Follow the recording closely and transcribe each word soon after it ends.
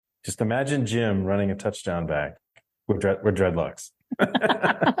Just imagine Jim running a touchdown back with dreadlocks.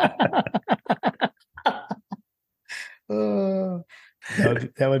 Oh,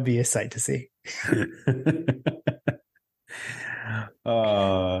 that would be a sight to see.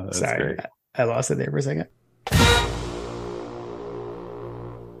 Oh, that's Sorry, great. I lost it there for a second.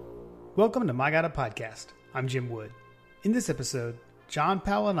 Welcome to My God, a Podcast. I'm Jim Wood. In this episode, John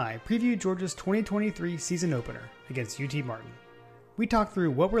Powell and I preview Georgia's 2023 season opener against UT Martin. We talk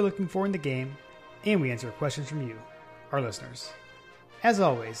through what we're looking for in the game, and we answer questions from you, our listeners. As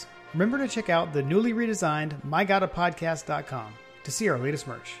always, remember to check out the newly redesigned MyGottaPodcast.com to see our latest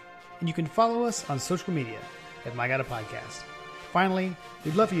merch, and you can follow us on social media at MyGottaPodcast. Finally,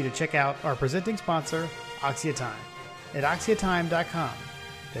 we'd love for you to check out our presenting sponsor, Oxia Time, at OxiaTime.com.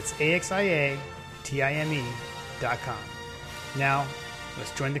 That's AXIATIME.com. Now,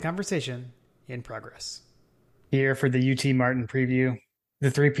 let's join the conversation in progress. Here for the UT Martin preview.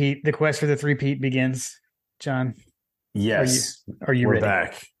 The quest for the three-peat begins. John? Yes. Are you We're ready?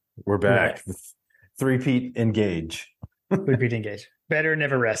 back. We're back. Three-peat engage. Three-peat engage. Better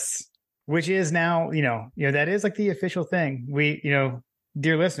never rests. Which is now, that is like the official thing. We,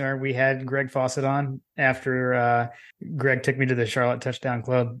 dear listener, we had Greg Fawcett on after Greg took me to the Charlotte Touchdown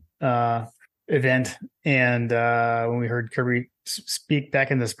Club event. And when we heard Kirby speak back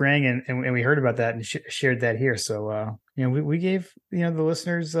in the spring and we heard about that and shared that here. So, we gave, the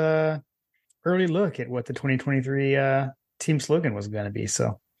listeners early look at what the 2023 team slogan was going to be.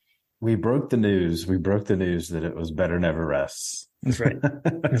 So we broke the news. We broke the news that it was better never rests. That's right.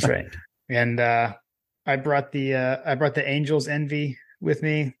 That's right. And I brought the Angels Envy with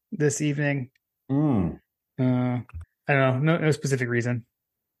me this evening. I don't know, no specific reason.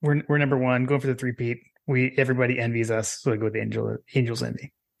 We're number one, going for the three-peat. Everybody envies us, so I go with the Angels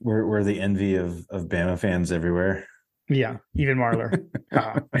Envy. We're the envy of Bama fans everywhere. Yeah, even Marler.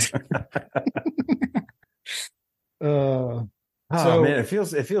 So man, it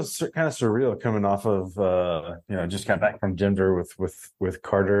feels kind of surreal coming off of just got back from Denver with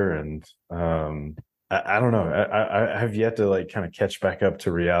Carter, and I don't know, I have yet to like kind of catch back up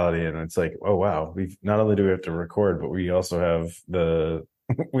to reality, and it's like, oh wow, we not only do we have to record, but we also have the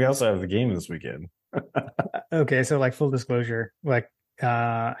game this weekend. Okay, so like full disclosure, like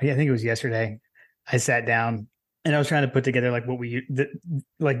I think it was yesterday, I sat down and I was trying to put together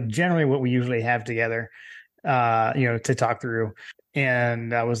like generally what we usually have together. To talk through.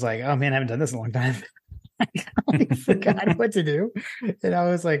 And I was like, oh man, I haven't done this in a long time. I forgot what to do. And I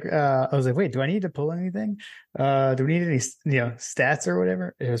was like, wait, do I need to pull anything? Do we need any, stats or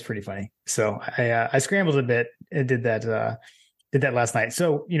whatever? It was pretty funny. So I scrambled a bit and did that last night.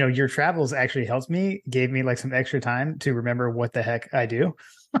 So, your travels actually helped me, gave me like some extra time to remember what the heck I do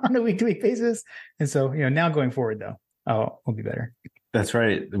on a week-to-week basis. And so, now going forward though, I'll be better. That's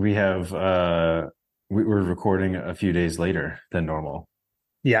right. We have, we're recording a few days later than normal.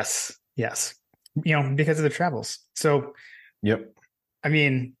 Yes. Because of the travels. So, yep. I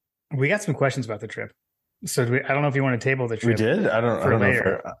mean, we got some questions about the trip. So I don't know if you want to table the trip. We did? I don't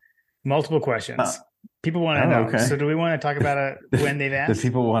know. Multiple questions. People want to know. Okay. So do we want to talk about it when they've asked? The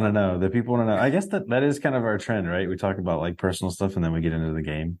people want to know. I guess that is kind of our trend, right? We talk about like personal stuff and then we get into the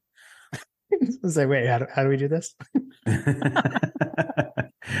game. It's like, wait, how do we do this?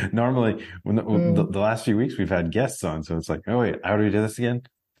 Normally, when the last few weeks we've had guests on, so it's like, oh wait, how do we do this again?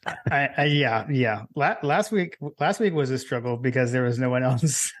 Yeah. Last week was a struggle because there was no one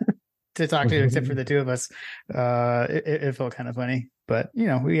else to talk to except for the two of us. It felt kind of funny, but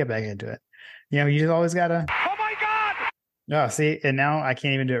we get back into it. You just always gotta. Oh my God! Oh, see, and now I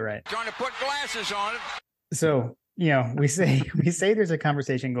can't even do it right. Trying to put glasses on it. So we say there's a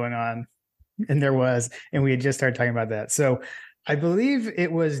conversation going on, and there was, and we had just started talking about that. So I believe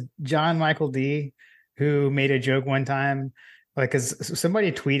it was John Michael D who made a joke one time, like, because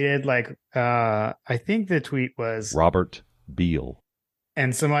somebody tweeted, like, I think the tweet was Robert Beal,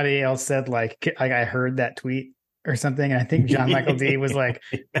 and somebody else said, like I heard that tweet or something, and I think John Michael D was like,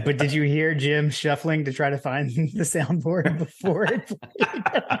 but did you hear Jim shuffling to try to find the soundboard before it played?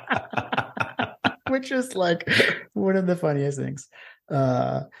 Which is like one of the funniest things.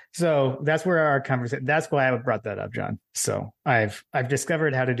 So that's where our conversation, that's why I brought that up, John. So I've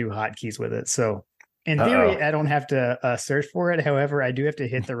discovered how to do hotkeys with it. So in theory, I don't have to search for it. However, I do have to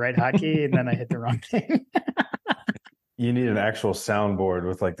hit the right hotkey and then I hit the wrong thing. You need an actual soundboard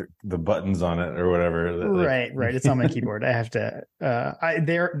with like the buttons on it or whatever. Right. It's on my keyboard. I have to,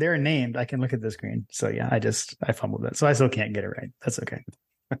 they're named. I can look at the screen. So yeah, I fumbled it. So I still can't get it right. That's okay.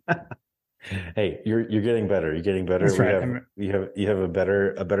 Hey, you're getting better. You're getting better. That's right. You have a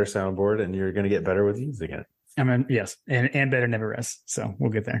better soundboard, and you're going to get better with using it. I mean, yes, and better never rest. So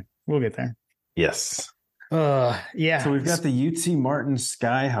we'll get there. We'll get there. Yes. Yeah. So we've got the UT Martin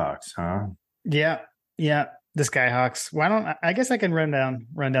Skyhawks, huh? Yeah. The Skyhawks. I guess I can run down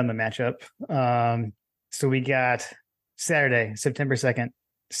the matchup. So we got Saturday, September 2nd,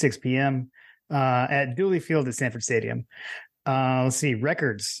 6 p.m. At Dooley Field at Sanford Stadium. Let's see,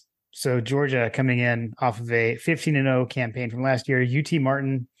 records. So Georgia coming in off of a 15-0 campaign from last year. UT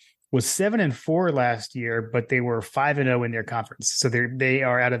Martin was 7-4 last year, but they were 5-0 in their conference. So they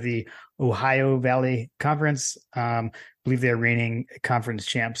are out of the Ohio Valley Conference. I believe they're reigning conference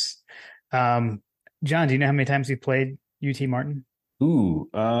champs. John, do you know how many times you've played UT Martin? Ooh,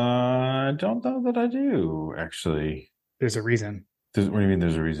 I don't know that I do, actually. There's a reason. What do you mean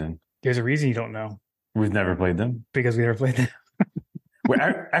there's a reason? There's a reason you don't know. We've never played them? Because we never played them. Wait,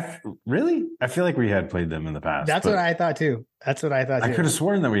 really? I feel like we had played them in the past. That's what I thought too. I could have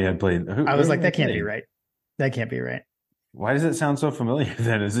sworn that we had played. I was like, that can't be right. That can't be right. Why does it sound so familiar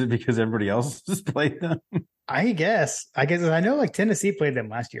then? Is it because everybody else has played them? I guess I know like Tennessee played them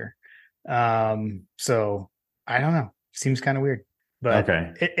last year. So I don't know. Seems kind of weird. But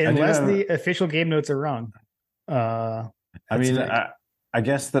okay. Unless the official game notes are wrong. I mean, I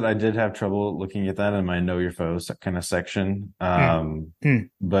guess that I did have trouble looking at that in my Know Your Foe kind of section.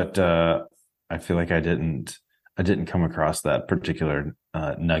 But I feel like I didn't come across that particular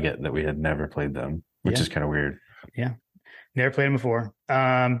nugget that we had never played them, which is kind of weird. Yeah. Never played them before.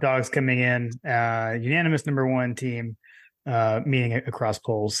 Dogs coming in, unanimous number one team, meeting across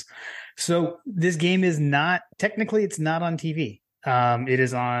polls. So this game is technically it's not on TV. It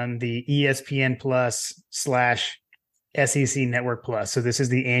is on the ESPN Plus / SEC Network Plus. So this is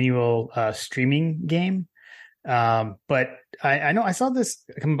the annual streaming game. But I know I saw this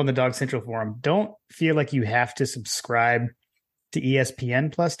come up on the Dog Central forum. Don't feel like you have to subscribe to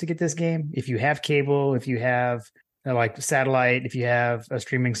ESPN Plus to get this game. If you have cable, if you have like satellite, if you have a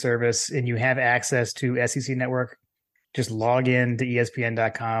streaming service and you have access to SEC Network, just log in to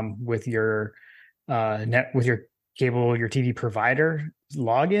ESPN.com with your with your cable, your TV provider,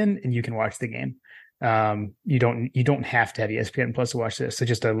 log in, and you can watch the game. You don't have to have ESPN Plus to watch this. So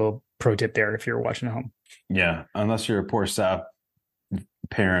just a little pro tip there if you're watching at home. Yeah, unless you're a poor sap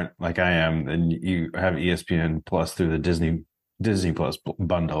parent like I am, and you have ESPN Plus through the Disney Plus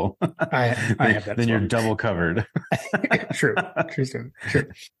bundle. I have that. Then you're double covered. True.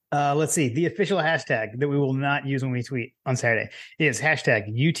 Let's see. The official hashtag that we will not use when we tweet on Saturday is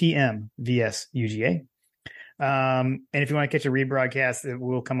hashtag UTMVSUGA. And if you want to catch a rebroadcast, it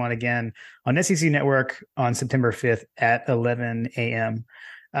will come on again on SEC Network on September 5th at 11 a.m.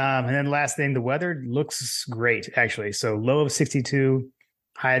 And then last thing, the weather looks great, actually. So low of 62,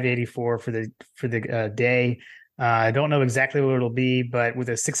 high of 84 for the day. I don't know exactly what it'll be, but with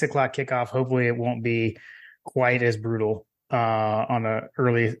a 6 o'clock kickoff, hopefully it won't be quite as brutal on a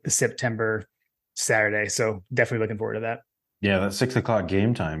early September Saturday. So definitely looking forward to that. Yeah, that 6 o'clock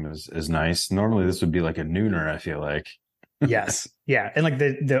game time is nice. Normally this would be like a nooner, I feel like. Yes. Yeah. And like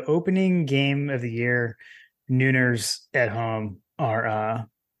the opening game of the year, nooners at home are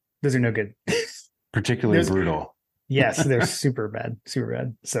those are no good. Particularly brutal. Yes, they're super bad.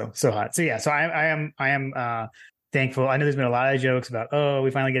 So hot. So yeah, so I am thankful. I know there's been a lot of jokes about, oh,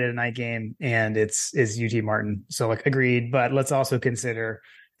 we finally get a night game and it's UT Martin. So like agreed, but let's also consider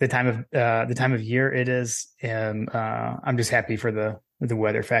the time of year it is, and I'm just happy for the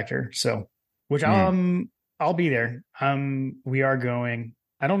weather factor. So, which I'll be there. We are going.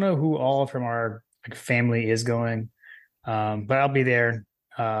 I don't know who all from our family is going, but I'll be there.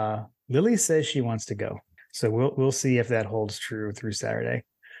 Lily says she wants to go, so we'll see if that holds true through Saturday.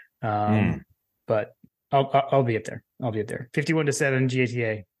 But I'll be up there. 51-7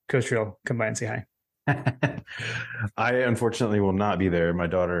 GATA Coach Trail. Come by and say hi. I unfortunately will not be there. My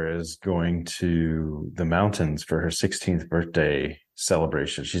daughter is going to the mountains for her 16th birthday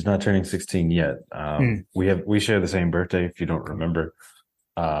celebration. She's not turning 16 yet. We share the same birthday, if you don't remember.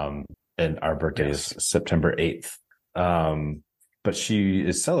 And our birthday is September 8th. But she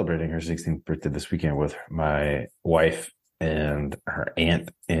is celebrating her 16th birthday this weekend with my wife and her aunt,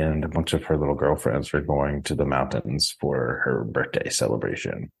 and a bunch of her little girlfriends are going to the mountains for her birthday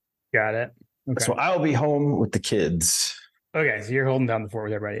celebration. Got it. Okay. So I'll be home with the kids. Okay, so you're holding down the fort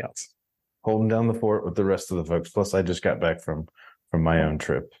with everybody else. Holding down the fort with the rest of the folks. Plus, I just got back from my own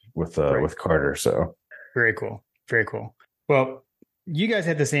trip with Carter. So very cool. Well, you guys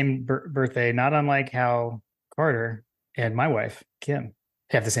had the same birthday, not unlike how Carter and my wife Kim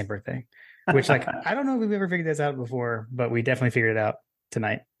have the same birthday. Which, like, I don't know if we've ever figured this out before, but we definitely figured it out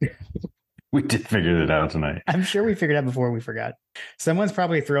tonight. We did figure it out tonight. I'm sure we figured it out before we forgot. Someone's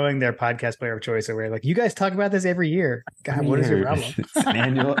probably throwing their podcast player of choice away. Like, you guys talk about this every year. God, what is your problem? It's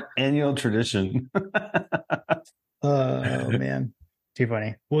an annual tradition. Oh man, too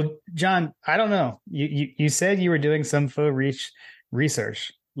funny. Well, John, I don't know. You said you were doing some faux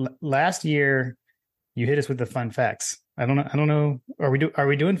research last year. You hit us with the fun facts. I don't know. Are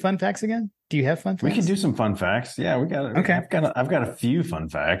we doing fun facts again? Do you have fun facts? We can do some fun facts. Yeah, we got it. Okay. I've got a few fun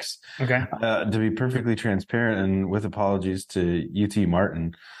facts. Okay. To be perfectly transparent and with apologies to UT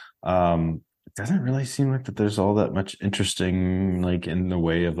Martin, it doesn't really seem like that there's all that much interesting, like in the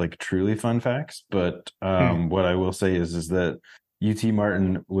way of like truly fun facts. But what I will say is that UT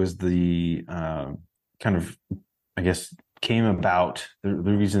Martin was the kind of, I guess, came about. The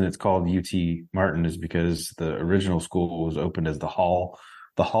reason it's called UT Martin is because the original school was opened as the Hall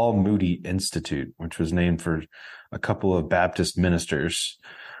Moody Institute, which was named for a couple of Baptist ministers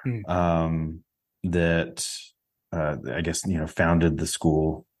that I guess founded the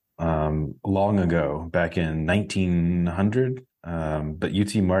school long ago, back in 1900. But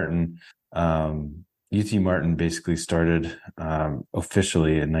UT Martin basically started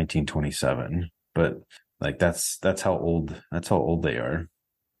officially in 1927. But like that's how old they are,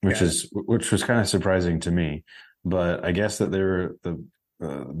 which was kind of surprising to me. But I guess that they were the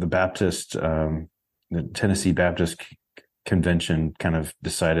Baptist, the Tennessee Baptist Convention kind of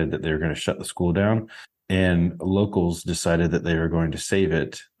decided that they were going to shut the school down, and locals decided that they were going to save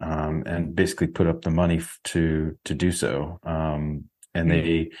it, and basically put up the money to do so. And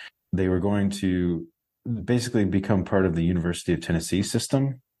they were going to basically become part of the University of Tennessee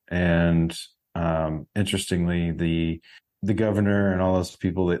system. And interestingly, the governor and all those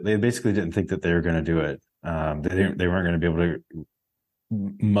people, they basically didn't think that they were going to do it. They weren't going to be able to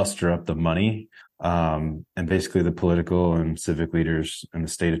muster up the money, and basically the political and civic leaders in the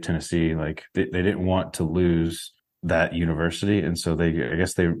state of Tennessee, like they didn't want to lose that university, and so I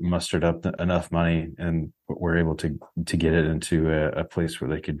guess they mustered up enough money and were able to get it into a place where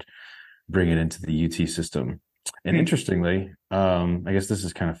they could bring it into the UT system. And interestingly, I guess this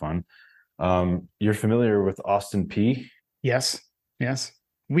is kind of fun. You're familiar with Austin Peay? Yes.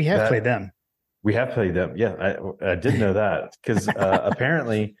 We have played them. We have played them. Yeah, I did know that, because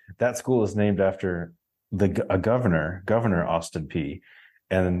apparently that school is named after a governor, Governor Austin Peay,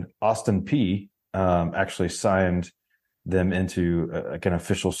 and Austin Peay actually signed them into an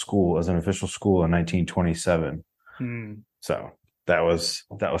official school in 1927. So that was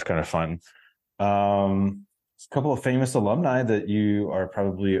kind of fun. A couple of famous alumni that you are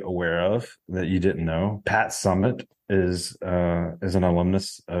probably aware of that you didn't know. Pat Summitt is an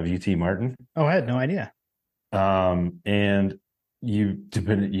alumnus of UT Martin. Oh, I had no idea. And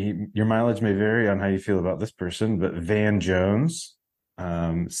your mileage may vary on how you feel about this person, but Van Jones,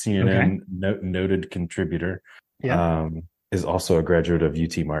 CNN noted contributor, is also a graduate of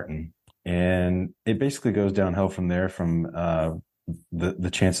UT Martin. And it basically goes downhill from there, from the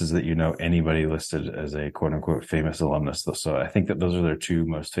chances that anybody listed as a quote unquote famous alumnus. So I think that those are their two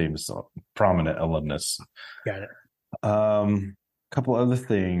most famous prominent alumnus. Got it. Couple other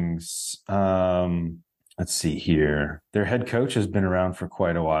things. Let's see here. Their head coach has been around for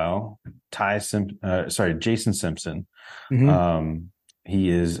quite a while. Jason Simpson.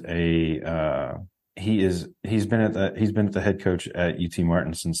 He's been at the head coach at UT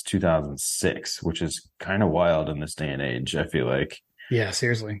Martin since 2006, which is kind of wild in this day and age, I feel like. Yeah,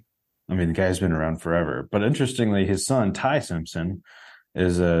 seriously. I mean, the guy's been around forever. But interestingly, his son, Ty Simpson,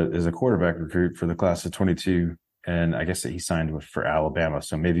 is a quarterback recruit for the class of 22. And I guess that he signed for Alabama.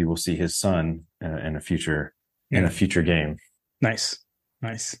 So maybe we'll see his son in a future game. Nice.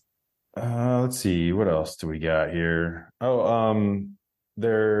 Let's see. What else do we got here?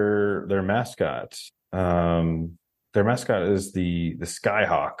 Their mascot. Their mascot is the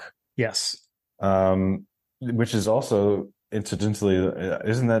Skyhawk. Yes. Which is also, incidentally,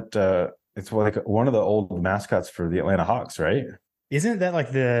 isn't that it's like one of the old mascots for the Atlanta Hawks, right? Isn't that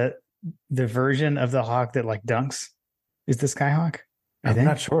like the version of the hawk that like dunks? Is the Skyhawk? I'm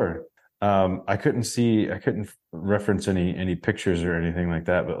not sure. I couldn't reference any pictures or anything like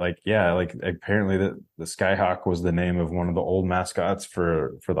that, but apparently the Skyhawk was the name of one of the old mascots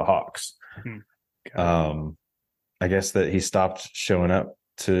for the Hawks. I guess that he stopped showing up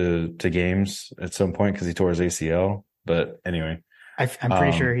to games at some point because he tore his ACL. But anyway, I'm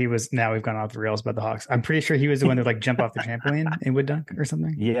pretty sure he was. Now we've gone off the rails about the Hawks. I'm pretty sure he was the one that like jump off the trampoline and would dunk or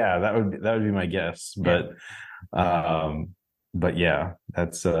something. Yeah, that would be my guess. But yeah,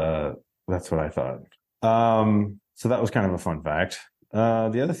 that's what I thought. So that was kind of a fun fact.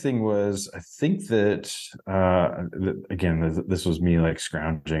 The other thing was, I think that again, this was me like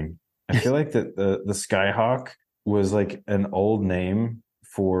scrounging I feel like that the Skyhawk was like an old name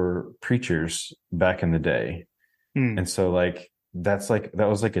for preachers back in the day. And so that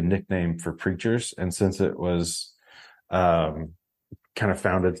was like a nickname for preachers. And since it was kind of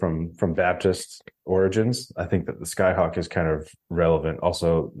founded from Baptist origins, I think that the Skyhawk is kind of relevant.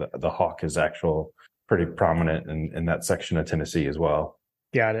 Also, the hawk is pretty prominent in that section of Tennessee as well.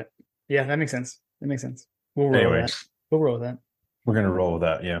 Got it. Yeah, that makes sense. We'll roll with that. We're gonna roll with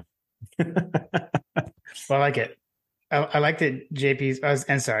that. Yeah. Well, I like it. I like that JP's.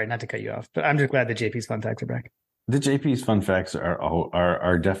 And sorry, not to cut you off, but I'm just glad that JP's fun facts are back. The JP's fun facts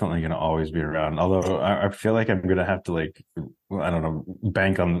are definitely going to always be around. Although I feel like I'm going to have to I don't know,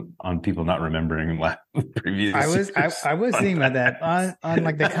 bank on people not remembering previous. I was thinking about that on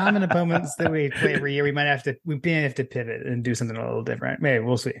like the common opponents that we play every year. We may have to pivot and do something a little different. Maybe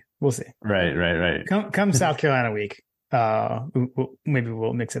we'll see. Right. Come South Carolina week. Maybe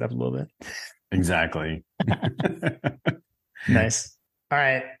we'll mix it up a little bit. Exactly. Nice. All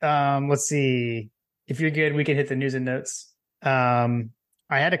right. Let's see. If you're good, we can hit the news and notes. I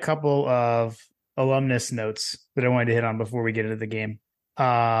had a couple of alumnus notes that I wanted to hit on before we get into the game.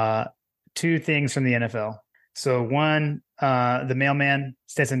 Two things from the NFL. So one, the mailman,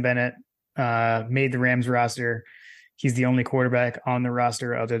 Stetson Bennett, made the Rams roster. He's the only quarterback on the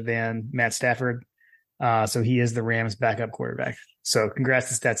roster other than Matt Stafford. So he is the Rams backup quarterback. So congrats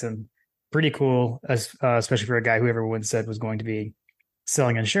to Stetson. Pretty cool, especially for a guy who everyone said was going to be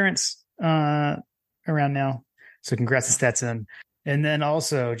selling insurance around now. So congrats to Stetson. And then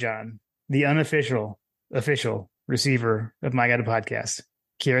also, John, the official receiver of My Guide Podcast,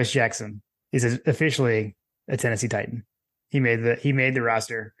 Kearis Jackson, is officially a Tennessee Titan. He made the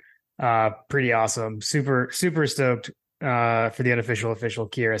roster. Pretty awesome. Super stoked for the unofficial official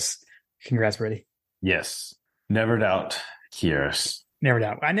Kearis. Congrats, buddy. Yes. Never doubt Kearis. Never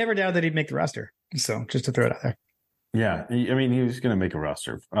doubt. I never doubt that he'd make the roster. So just to throw it out there. Yeah. I mean, he was going to make a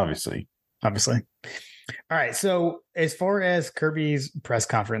roster, obviously. All right. So as far as Kirby's press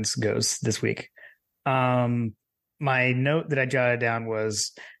conference goes this week, my note that I jotted down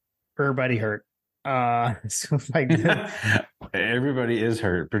was everybody hurt. So everybody is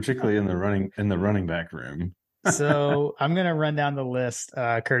hurt, particularly in the running back room. So I'm going to run down the list,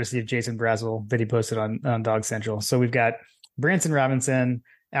 courtesy of Jason Brazel that he posted on Dog Central. So we've got Branson Robinson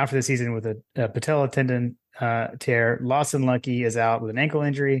out for the season with a patella tendon tear. Lawson Lucky is out with an ankle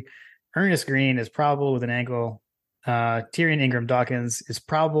injury. Ernest Green is probable with an ankle. Tyrion Ingram Dawkins is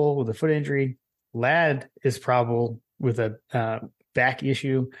probable with a foot injury. Ladd is probable with a back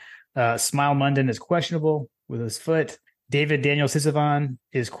issue. Smile Munden is questionable with his foot. David Daniel Sisavon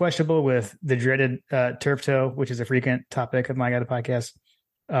is questionable with the dreaded turf toe, which is a frequent topic of My Guide Podcast.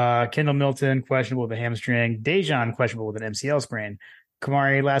 Kendall Milton, questionable with a hamstring. Dejan, questionable with an MCL sprain.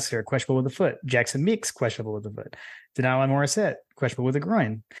 Kamari Lassiter, questionable with a foot. Jackson Meeks, questionable with a foot. Denali Morissette, questionable with a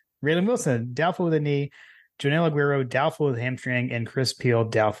groin. Raylan Wilson, doubtful with a knee. Jonel Aguero, doubtful with hamstring. And Chris Peel,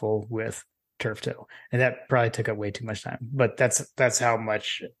 doubtful with turf toe. And that probably took up way too much time. But that's how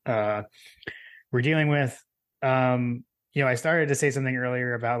much we're dealing with. I started to say something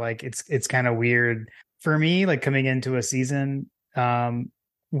earlier about like it's kind of weird for me, like coming into a season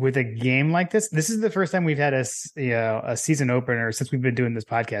with a game like this. This is the first time we've had a season opener since we've been doing this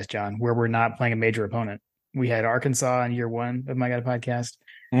podcast, John, where we're not playing a major opponent. We had Arkansas in year 1 of My Guide Podcast.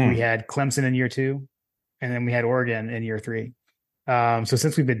 We had Clemson in year 2, and then we had Oregon in year 3. So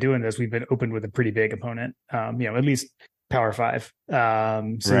since we've been doing this, we've been opened with a pretty big opponent, at least Power 5.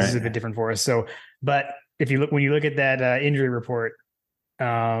 This is a bit different for us. So, but when you look at that injury report,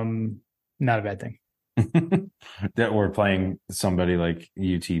 not a bad thing. That we're playing somebody like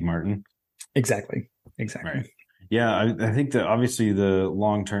UT Martin. Exactly. Right. Yeah, I think that obviously the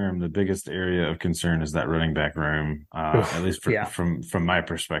long term, the biggest area of concern is that running back room. At least from my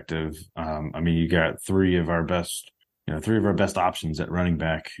perspective. You got three of our best options at running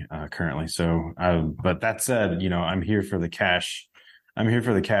back currently. So, but that said, I'm here for the cash. I'm here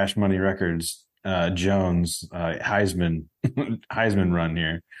for the Cash Money Records Jones Heisman run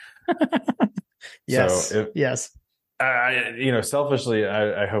here. Yes. Yes. Selfishly,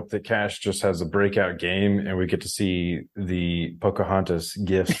 I hope that Cash just has a breakout game and we get to see the Pocahontas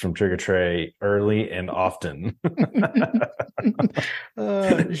gifts from Trigger Trey early and often.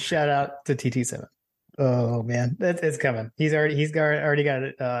 Shout out to TT7. Oh man, it's coming. He's already got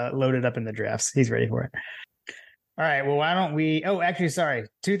it loaded up in the drafts. He's ready for it. All right. Well, why don't we? Oh, actually, sorry.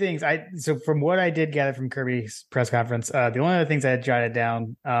 Two things. So from what I did gather from Kirby's press conference, the only other things I had jotted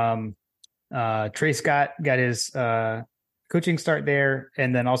down. Trey Scott got his coaching start there,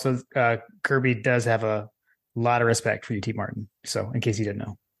 and then also Kirby does have a lot of respect for UT Martin. So, in case you didn't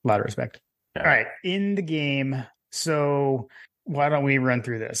know, A lot of respect. Yeah. All right. In the game. So why don't we run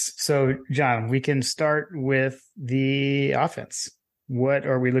through this? So, John, we can start with the offense. What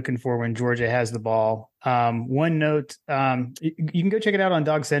are we looking for when Georgia has the ball? One note, you can go check it out on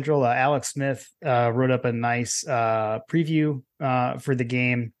Dog Central. Alex Smith wrote up a nice preview for the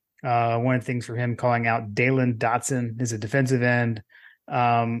game. One of the things for him calling out Dalen Dotson is a defensive end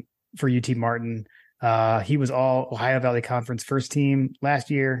for UT Martin. He was all Ohio Valley Conference first team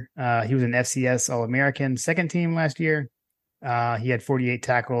last year. He was an FCS All-American second team last year. He had 48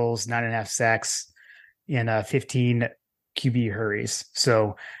 tackles, 9.5 sacks, and 15 QB hurries.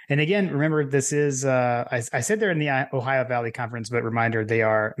 So, and again, remember, this is, I said they're in the Ohio Valley Conference, but reminder,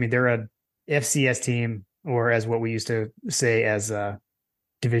 they're a FCS team, or as what we used to say as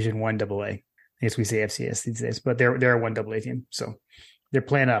Division I AA. I guess we say FCS these days, but they're a 1AA team. So they're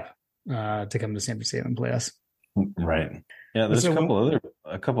playing up to come to San Francisco and play us. Right. Yeah, there's a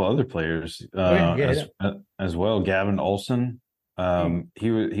couple other players as well. Gavin Olson.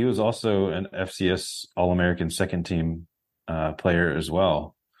 He was also an FCS All-American second team player as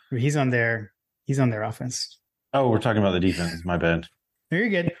well. He's on their offense. Oh, we're talking about the defense. My bad. No, you're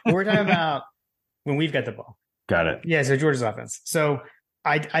good. We're talking about when we've got the ball. Got it. Yeah, so Georgia's offense. So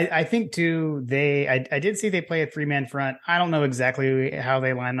I think too, I did see they play a 3-man front. I don't know exactly how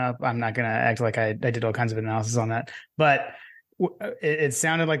they line up. I'm not going to act like I did all kinds of analysis on that, but it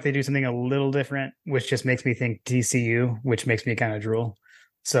sounded like they do something a little different, which just makes me think TCU, which makes me kind of drool.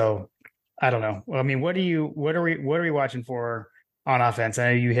 So I don't know. Well, I mean, what are we watching for on offense? I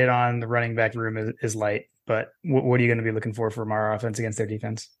know you hit on the running back room is light, but what are you going to be looking for from our offense against their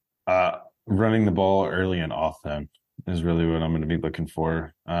defense? Running the ball early and often is really what I'm going to be looking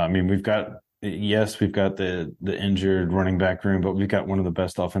for. I mean, we've got the injured running back room, but we've got one of the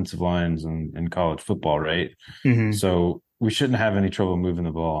best offensive lines in college football, right? Mm-hmm. So we shouldn't have any trouble moving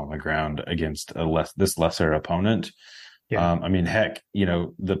the ball on the ground against this lesser opponent. Yeah. I mean, heck,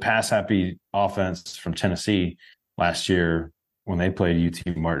 the pass happy offense from Tennessee last year when they played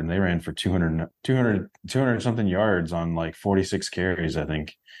UT Martin, they ran for 200 something yards on like 46 carries, I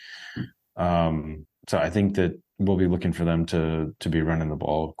think. So I think that we'll be looking for them to be running the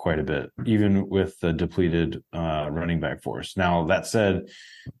ball quite a bit, even with the depleted running back force. Now, that said,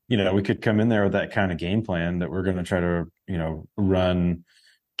 we could come in there with that kind of game plan that we're going to try to, run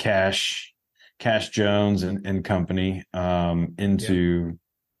Cash Jones and company into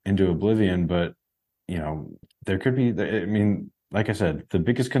oblivion. But, there could be, like I said, the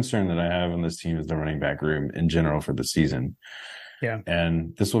biggest concern that I have on this team is the running back room in general for the season. Yeah.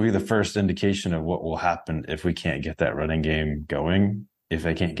 And this will be the first indication of what will happen if we can't get that running game going. If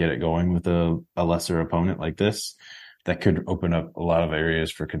they can't get it going with a lesser opponent like this, that could open up a lot of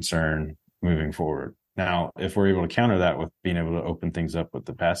areas for concern moving forward. Now, if we're able to counter that with being able to open things up with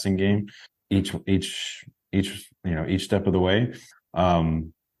the passing game, each step of the way,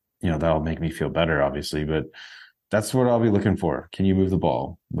 that'll make me feel better, obviously. But that's what I'll be looking for. Can you move the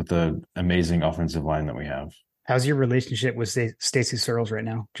ball with the amazing offensive line that we have? How's your relationship with Stacey Searles right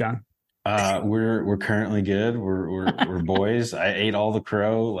now, John? We're currently good. We're boys. I ate all the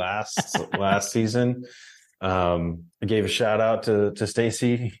crow last season. I gave a shout out to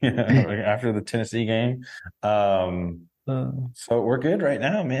Stacey after the Tennessee game. So we're good right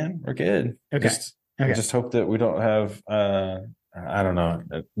now, man. We're good. Okay. Just hope that we don't have. I don't know.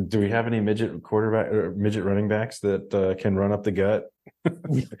 Do we have any midget quarterback or midget running backs that can run up the gut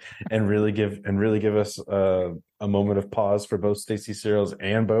and really give us a moment of pause for both Stacey Searles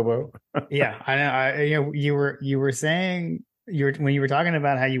and Bobo? Yeah, I know. You were saying when you were talking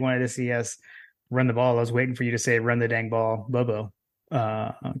about how you wanted to see us run the ball. I was waiting for you to say "run the dang ball, Bobo,"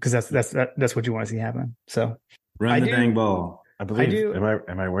 because that's what you want to see happen. So run the dang ball. I believe. I do.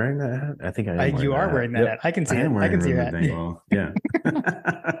 Am I wearing that hat? I think I am. You are wearing that hat. I can see it. I can see that. Yeah.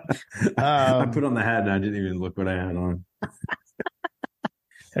 I put on the hat and I didn't even look what I had on.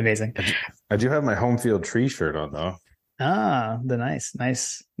 Amazing. I do have my home field tree shirt on though. The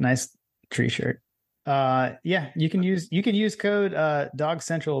nice tree shirt. Yeah, you can use code Dog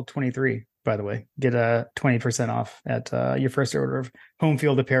Central 23. By the way, get a 20% off at your first order of home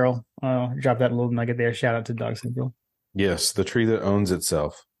field apparel. Drop that little nugget there. Shout out to Dog Central. Yes, the tree that owns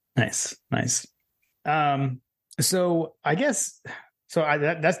itself. Nice. So I guess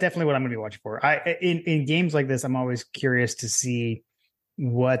that's definitely what I'm going to be watching for. In games like this, I'm always curious to see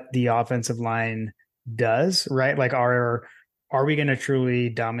what the offensive line does. Right, like are we going to truly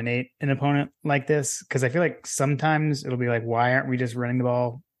dominate an opponent like this? Because I feel like sometimes it'll be like, why aren't we just running the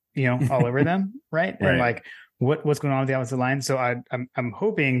ball, all over them? Right, and like what's going on with the offensive line? So I'm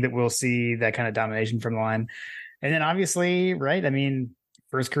hoping that we'll see that kind of domination from the line. And then obviously, right, I mean,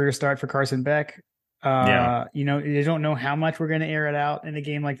 first career start for Carson Beck. You know, you don't know how much we're going to air it out in a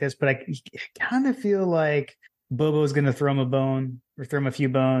game like this, but I kind of feel like Bobo's going to throw him a bone or throw him a few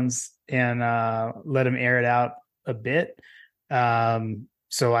bones and let him air it out a bit.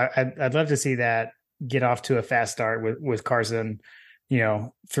 So I'd love to see that get off to a fast start with Carson, you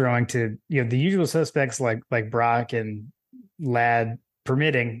know, throwing to, you know, the usual suspects like Brock and Ladd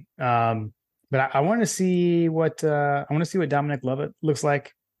permitting. But I want to see what Dominic Lovett looks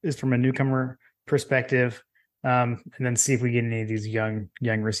like is from a newcomer perspective, and then see if we get any of these young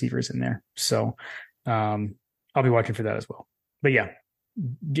receivers in there. So I'll be watching for that as well. But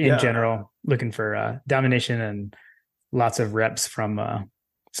in general, looking for domination and lots of reps from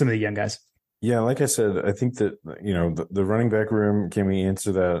some of the young guys. Yeah, like I said, I think that, you know, the running back room, can we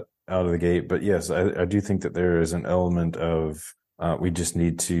answer that out of the gate? But yes, I do think that there is an element of we just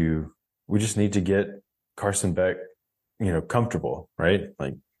need to get Carson Beck, you know, comfortable, right?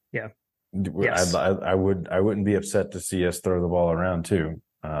 Like, yeah, yes. I wouldn't be upset to see us throw the ball around too.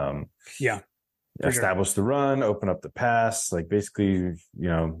 Establish the run, open up the pass, like basically, you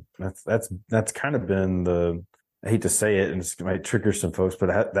know, that's kind of been the, I hate to say it, and it might trigger some folks,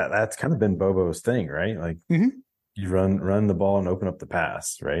 but that's kind of been Bobo's thing, right? Like you run the ball and open up the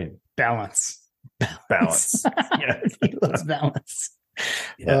pass, right? Balance. Yeah, he loves balance.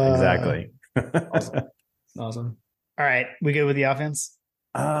 Yeah, exactly. Awesome. All right, we good with the offense?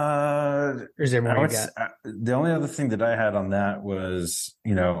 Or is there more you got? The only other thing that I had on that was,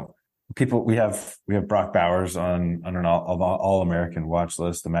 you know, we have Brock Bowers on an all American watch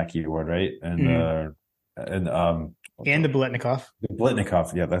list, the Mackey Award, right? And the Biletnikoff. The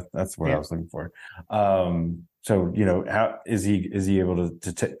Biletnikoff, yeah, that's what I was looking for. So, you know, how is he able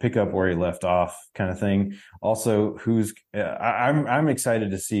to pick up where he left off, kind of thing. Also, I'm excited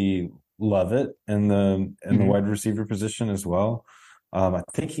to see Lovett in the wide receiver position as well. I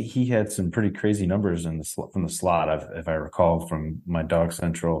think he had some pretty crazy numbers from the slot, if I recall, from my Dog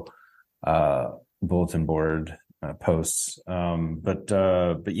Central bulletin board posts. But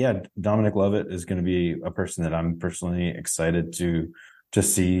yeah, Dominic Lovett is going to be a person that I'm personally excited to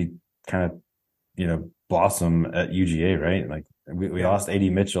see kind of, you know, blossom at UGA, right? Like we lost A.D.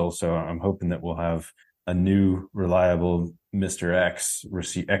 Mitchell, so I'm hoping that we'll have a new reliable Mr. X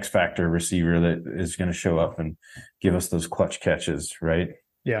factor receiver that is going to show up and give us those clutch catches, right?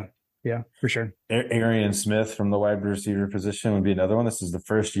 Yeah, for sure. Arian Smith from the wide receiver position would be another one. This is the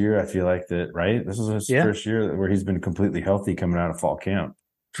first year, I feel like, that, right? This is his first year where he's been completely healthy coming out of fall camp.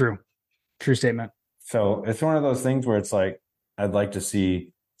 True statement. So it's one of those things where it's like, I'd like to see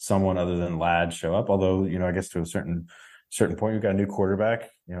someone other than Ladd show up. Although, you know, I guess to a certain point, you've got a new quarterback.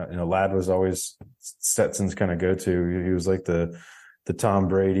 You know, Ladd was always Stetson's kind of go-to. He was like the Tom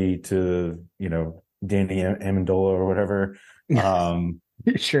Brady to, you know, Danny Amendola or whatever.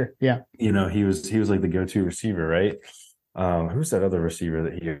 Sure. Yeah. You know, he was like the go-to receiver, right? Who's that other receiver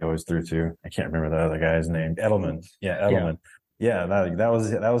that he always threw to? I can't remember the other guy's name. Edelman. Yeah, Edelman. Yeah, that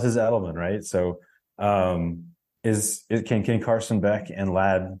was his Edelman, right? So, can Carson Beck and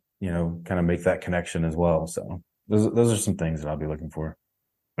Ladd, you know, kind of make that connection as well? So those are some things that I'll be looking for.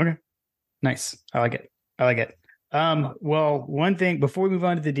 Okay. Nice. I like it. Well, one thing before we move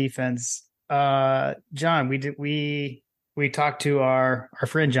on to the defense, John, we talked to our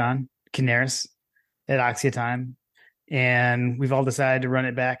friend John Canaris at Oxia Time, and we've all decided to run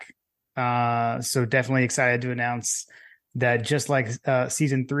it back. So definitely excited to announce that just like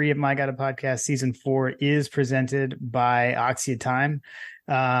season 3 of My God, a Podcast, season 4 is presented by Oxia Time.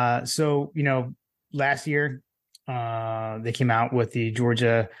 So, you know, last year they came out with the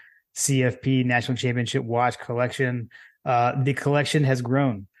Georgia CFP National Championship Watch Collection. The collection has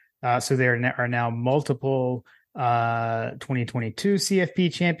grown. So there are now multiple 2022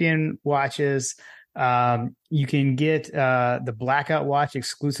 CFP champion watches. You can get the Blackout watch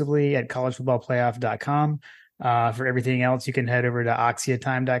exclusively at collegefootballplayoff.com. For everything else, you can head over to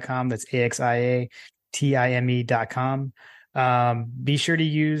axiatime.com. That's AXIATIME.com. Be sure to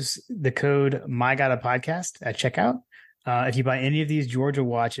use the code MyGottaPodcast at checkout. If you buy any of these Georgia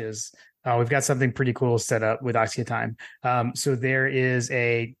watches, we've got something pretty cool set up with Oxia Time. So there is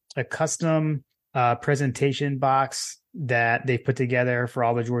a custom presentation box that they've put together for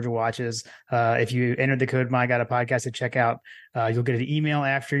all the Georgia watches. If you enter the code MyGottaPodcast at checkout, you'll get an email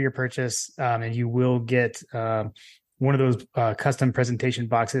after your purchase, and you will get one of those custom presentation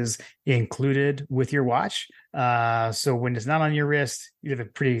boxes included with your watch. So when it's not on your wrist, you have a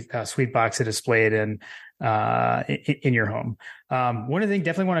pretty sweet box to display it in your home. One of the things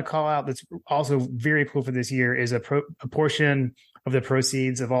definitely want to call out that's also very cool for this year is a portion of the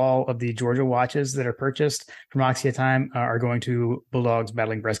proceeds of all of the Georgia watches that are purchased from Oxia Time are going to Bulldogs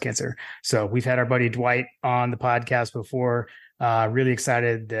battling breast cancer. So we've had our buddy Dwight on the podcast before. Really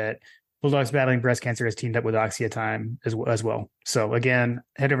excited that Bulldogs battling breast cancer has teamed up with Oxia Time as well. So again,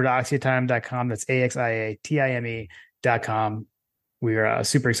 head over to oxiatime.com. That's AXIATIME.com. We're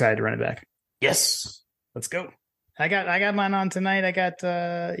super excited to run it back. Yes. Let's go. I got mine on tonight. I got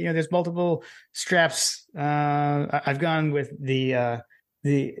there's multiple straps. I've gone with the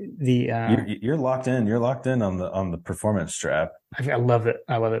you're locked in. You're locked in on the performance strap. I love it.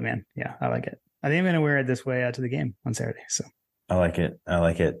 I love it, man. Yeah, I like it. I think I'm gonna wear it this way to the game on Saturday. So I like it. I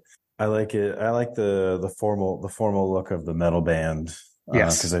like the formal look of the metal band.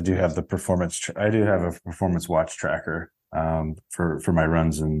 Yes, because I do have the performance. I do have a performance watch tracker for my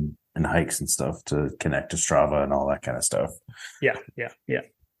runs and hikes and stuff to connect to Strava and all that kind of stuff. Yeah.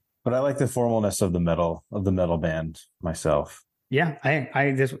 But I like the formalness of the metal band myself. Yeah,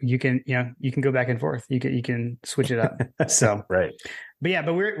 you can go back and forth. You can switch it up. So right.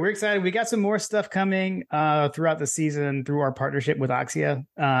 But we're excited. We got some more stuff coming throughout the season through our partnership with Oxia.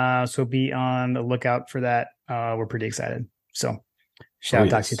 So be on the lookout for that. We're pretty excited. So shout out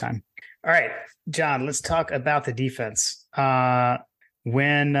to Oxia Time. All right, John, let's talk about the defense.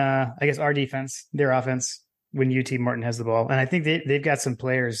 When I guess our defense, their offense, when UT Martin has the ball, and I think they've got some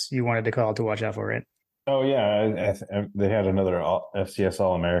players you wanted to call to watch out for, right? Oh yeah, they had another FCS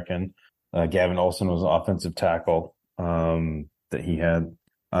All-American. Gavin Olson was an offensive tackle that he had,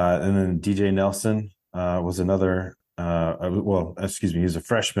 and then DJ Nelson was another. He's a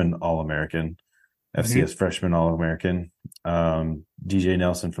freshman All-American, FCS freshman All-American. DJ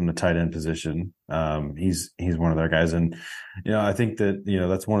Nelson from the tight end position. He's one of their guys, and I think that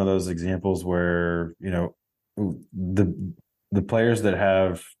that's one of those examples where the players that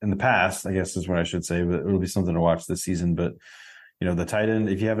have in the past, I guess is what I should say, but it'll be something to watch this season. But the tight end,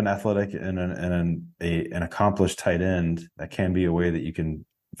 if you have an athletic and an accomplished tight end, that can be a way that you can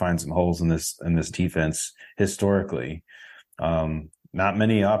find some holes in this defense historically. Not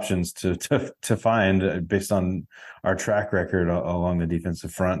many options to find based on our track record along the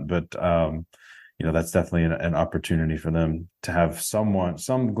defensive front, but that's definitely an opportunity for them to have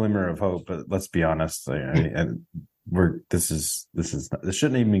some glimmer of hope. But let's be honest, this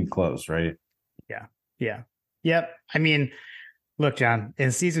shouldn't even be close, right? Yeah. Yep. I mean, look, John,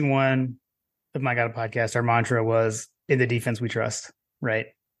 in season 1 of My God Podcast, our mantra was in the defense we trust, right?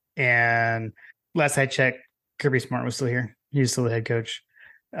 And last I checked, Kirby Smart was still here. He's still the head coach.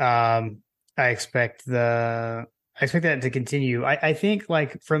 I expect that to continue. I think,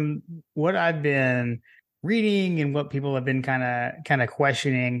 like, from what I've been reading and what people have been kind of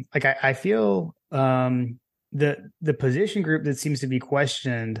questioning, like I feel the position group that seems to be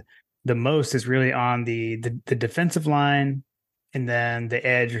questioned the most is really on the defensive line and then the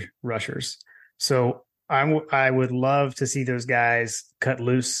edge rushers. So I would love to see those guys cut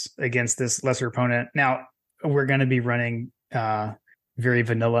loose against this lesser opponent. Now we're going to be running very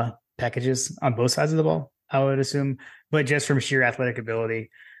vanilla packages on both sides of the ball, I would assume, but just from sheer athletic ability,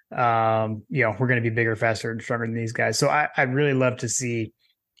 we're going to be bigger, faster, and stronger than these guys. So I'd really love to see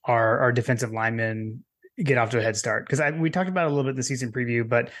our defensive linemen get off to a head start, because we talked about it a little bit in the season preview,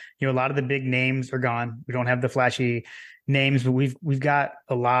 but a lot of the big names are gone. We don't have the flashy names, but we've got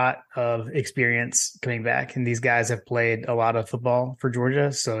a lot of experience coming back, and these guys have played a lot of football for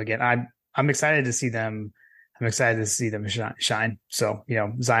Georgia. So again, I'm excited to see them. I'm excited to see them shine. So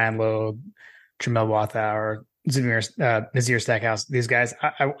Zion Logue, Tramel Wathauer, Nazir Stackhouse, these guys.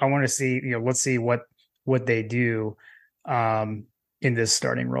 I want to see. Let's see what they do in this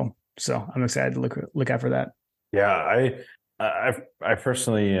starting role. So I'm excited to look out for that. Yeah, I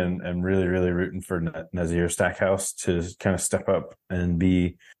personally am really, really rooting for Nazir Stackhouse to kind of step up and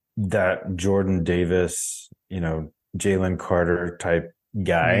be that Jordan Davis, Jalen Carter type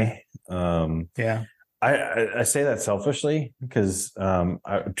guy. Yeah. I say that selfishly because, to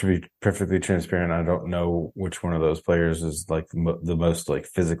be perfectly transparent, I don't know which one of those players is like the most like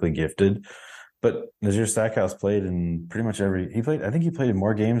physically gifted. But Nazir Stackhouse played in pretty much I think he played in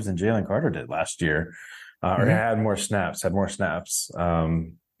more games than Jalen Carter did last year, or had more snaps.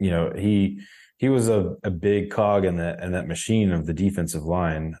 He was a big cog in that machine of the defensive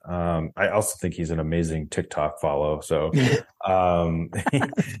line. I also think he's an amazing TikTok follow. So he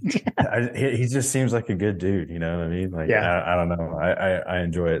just seems like a good dude. You know what I mean? Like, yeah. I don't know. I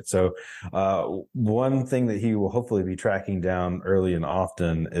enjoy it. So one thing that he will hopefully be tracking down early and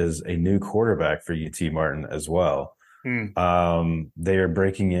often is a new quarterback for UT Martin as well. They are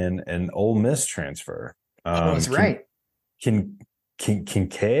breaking in an Ole Miss transfer. That's right.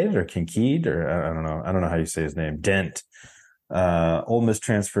 Kincaid, or I don't know how you say his name. Dent. Ole Miss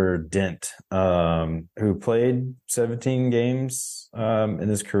transfer Dent, who played 17 games in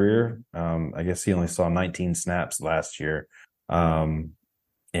his career. I guess he only saw 19 snaps last year.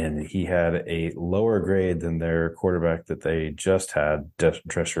 And he had a lower grade than their quarterback that they just had,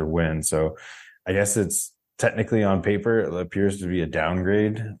 Drescher Wynn. So I guess it's technically on paper, it appears to be a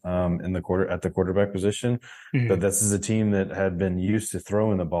downgrade in the at the quarterback position. Mm-hmm. But this is a team that had been used to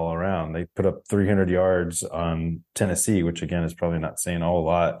throwing the ball around. They put up 300 yards on Tennessee, which again is probably not saying a whole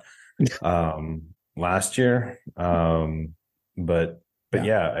lot last year. But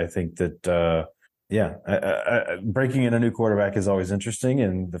yeah, I think that breaking in a new quarterback is always interesting,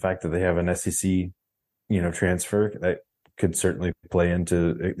 and the fact that they have an SEC, transfer that could certainly play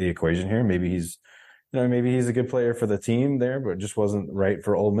into the equation here. Maybe he's a good player for the team there, but just wasn't right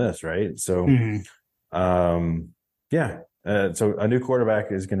for Ole Miss, right? So, so a new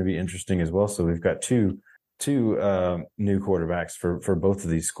quarterback is going to be interesting as well. So we've got two new quarterbacks for both of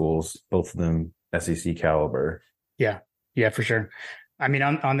these schools, both of them SEC caliber. Yeah, for sure. I mean,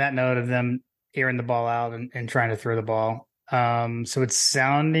 on that note of them airing the ball out and trying to throw the ball. So it's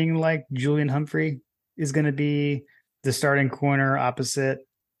sounding like Julian Humphrey is going to be the starting corner opposite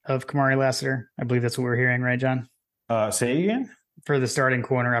of Kamari Lassiter. I believe that's what we're hearing, right, John? Say again? For the starting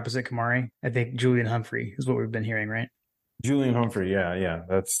corner opposite Kamari, I think Julian Humphrey is what we've been hearing, right? Julian Humphrey, yeah.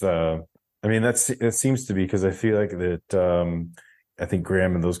 That's it seems to be, because I feel like that I think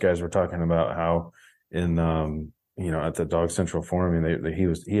Graham and those guys were talking about how in at the Dog Central Forum,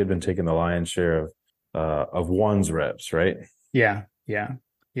 he had been taking the lion's share of one's reps, right? Yeah.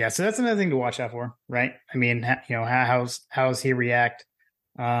 So that's another thing to watch out for, right? I mean, how's he react?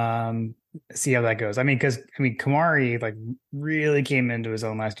 See how that goes. I mean, Kamari like really came into his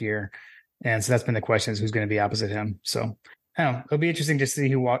own last year, and so that's been the question: is who's going to be opposite him. So I don't know. It'll be interesting to see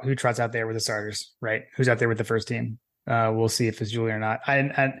who trots out there with the starters, right? Who's out there with the first team? We'll see if it's Julian or not.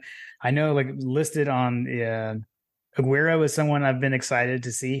 I know, like, listed on Aguero is someone I've been excited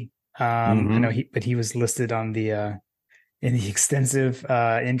to see. I know he was listed on the in the extensive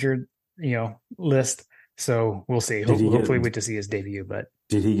injured list. So we'll see. Hopefully wait to see his debut. But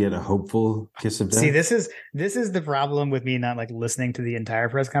did he get a hopeful kiss of death? See, this is the problem with me not like listening to the entire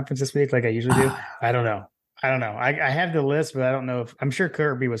press conference this week like I usually do. I don't know. I have the list, but I don't know if I'm sure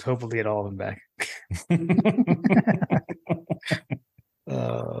Kirby was hopeful to get all of them back.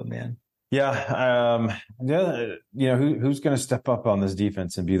 Oh man. Yeah. Who's going to step up on this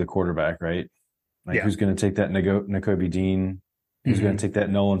defense and be the quarterback, right? Who's going to take that Nakobe Dean? Who's going to take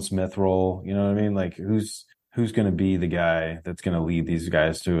that Nolan Smith role? You know what I mean? Like who's going to be the guy that's going to lead these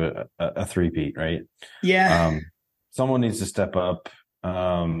guys to a three-peat, right? Yeah. Someone needs to step up.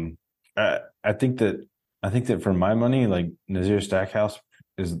 I think that for my money, like Nazir Stackhouse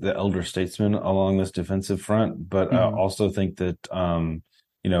is the elder statesman along this defensive front, but I also think that our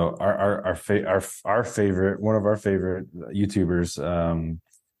favorite, one of our favorite YouTubers,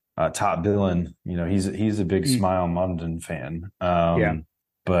 Top Dylan, he's a big Smile Munden fan.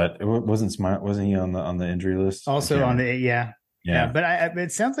 But it wasn't he on the injury list? Also on the yeah. But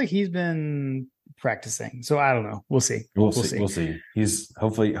it sounds like he's been practicing, so I don't know. We'll see. We'll see. He's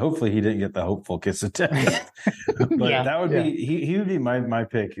hopefully he didn't get the hopeful kiss of death. But that would be he would be my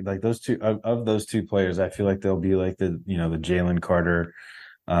pick. Like those two of those two players, I feel like they'll be like the the Jalen Carter,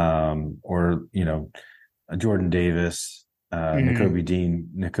 or Jordan Davis. Nakobe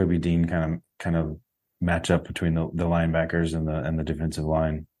Dean kind of match up between the linebackers and the defensive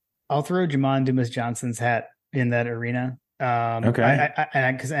line. I'll throw Jamon Dumas Johnson's hat in that arena. Okay.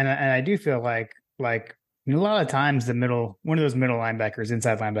 I do feel like a lot of times one of those middle linebackers,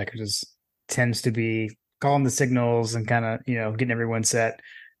 inside linebackers, tends to be calling the signals and kind of getting everyone set.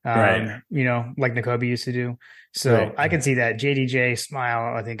 Right. Like Nakobe used to do. So I can see that. JDJ,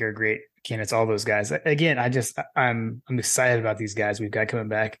 Smile, I think are great candidates. All those guys. Again, I'm excited about these guys we've got coming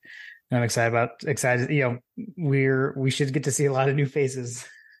back. And I'm excited. We should get to see a lot of new faces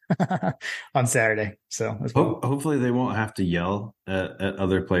on Saturday. So hopefully they won't have to yell at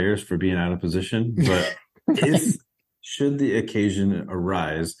other players for being out of position. But should the occasion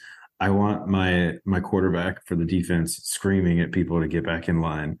arise, I want my quarterback for the defense screaming at people to get back in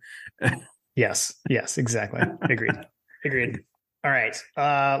line. Yes, exactly. Agreed. All right.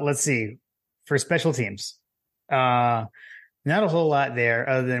 Let's see. For special teams, not a whole lot there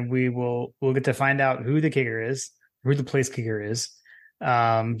other than we'll get to find out who the kicker is, who the place kicker is.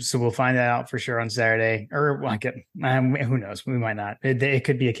 So we'll find that out for sure on Saturday, or who knows? We might not. It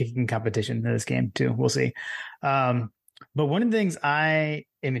could be a kicking competition in this game too. We'll see. But one of the things I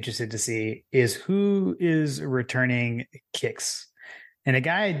am interested to see is who is returning kicks. And a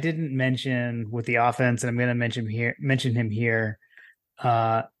guy I didn't mention with the offense, and I'm going to mention him here,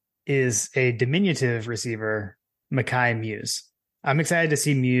 is a diminutive receiver, Mekhi Muse. I'm excited to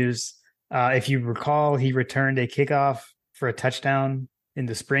see Muse. If you recall, he returned a kickoff for a touchdown in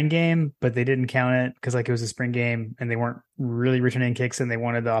the spring game, but they didn't count it because like it was a spring game and they weren't really returning kicks and they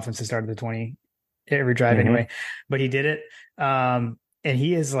wanted the offense to start at the 20 every drive anyway. But he did it. And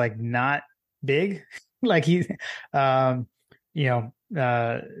he is like not big, like he,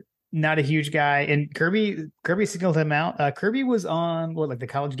 not a huge guy. And Kirby signaled him out. Kirby was on the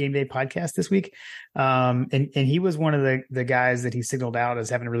College Game Day podcast this week. And he was one of the guys that he signaled out as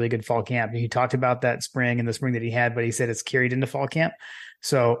having a really good fall camp. And he talked about that spring and the spring that he had, but he said it's carried into fall camp.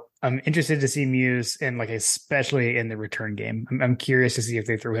 So I'm interested to see Muse and like, especially in the return game. I'm curious to see if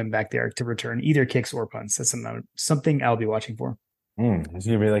they throw him back there to return either kicks or punts. That's something I'll be watching for. He's going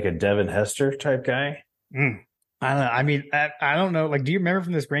to be like a Devin Hester type guy. I don't know. I mean, I don't know. Like, do you remember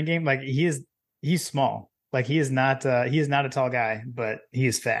from the spring game? Like, he's small. Like, he is not a tall guy, but he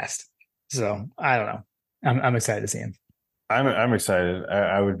is fast. So I don't know. I'm excited to see him. I'm excited.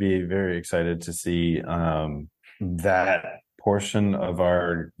 I would be very excited to see that portion of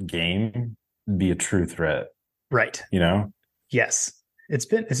our game be a true threat. Right. Yes. It's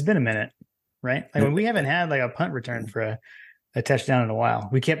been a minute, right? Like when we haven't had like a punt return for a touchdown in a while.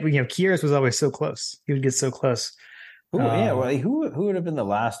 Kyrus was always so close. He would get so close. Who would have been the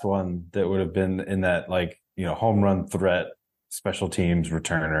last one that would have been in that home run threat special teams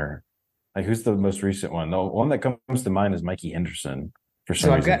returner? Like who's the most recent one? The one that comes to mind is Mikey Henderson for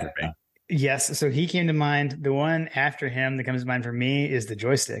some reason for me. Yes, so he came to mind. The one after him that comes to mind for me is the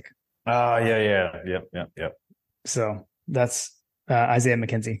joystick. Oh, yep. So that's Isaiah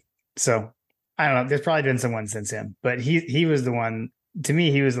McKenzie. So I don't know. There's probably been someone since him, but he was the one. To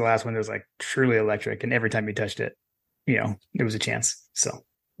me, he was the last one that was like truly electric, and every time he touched it, there was a chance. So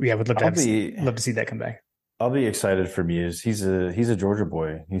would love to see that come back. I'll be excited for Muse. He's a Georgia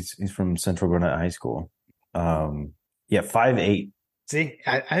boy. He's from Central Gwinnett High School. 5'8". See,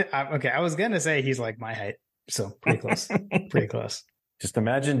 I was gonna say he's like my height, so pretty close. Pretty close. Just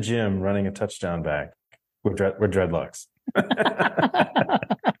imagine Jim running a touchdown back with dreadlocks.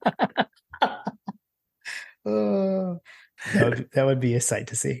 That would be a sight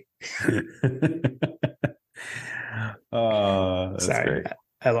to see. That's Sorry, great.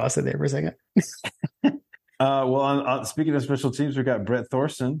 I lost it there for a second. Speaking of special teams, we got Brett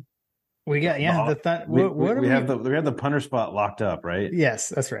Thorson. We got we have the punter spot locked up, right? Yes,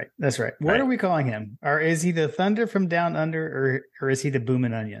 that's right. What are we calling him? Or is he the Thunder from Down Under, or is he the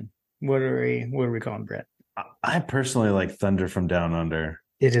Boomin' Onion? What are we calling Brett? I personally like Thunder from Down Under.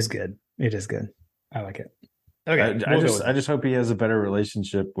 It is good. I like it. Okay, I just hope he has a better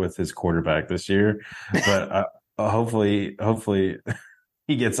relationship with his quarterback this year, but hopefully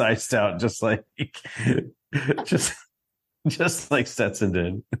he gets iced out just like Stetson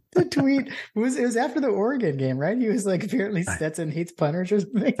did. The tweet was after the Oregon game, right? He was like, apparently Stetson hates punters or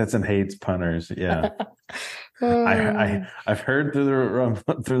something. Stetson hates punters. Yeah. I've heard through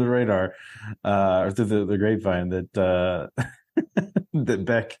the radar, or through the grapevine that that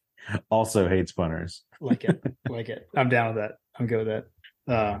Beck also hates punters. Like it. I'm down with that. I'm good with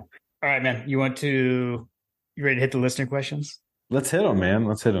that. All right, man. You ready to hit the listener questions? Let's hit them, man.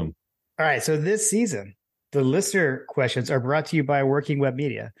 Let's hit them. All right. So this season, the listener questions are brought to you by Working Web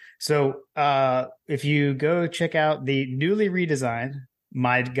Media. So if you go check out the newly redesigned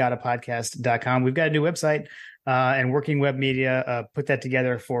mygotapodcast.com, we've got a new website, and Working Web Media put that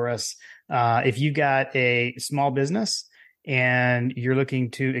together for us. If you've got a small business and you're looking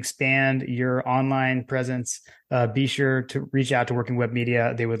to expand your online presence, be sure to reach out to Working Web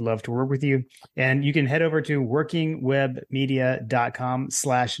Media. They would love to work with you. And you can head over to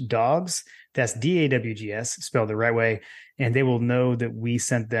workingwebmedia.com/dogs. That's DAWGS, spelled the right way. And they will know that we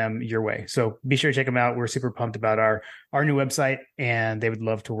sent them your way. So be sure to check them out. We're super pumped about our new website, and they would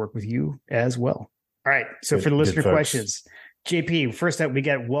love to work with you as well. All right. So for the listener questions, JP, first up, we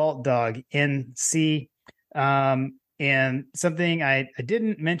got Walt Dog NC. And something I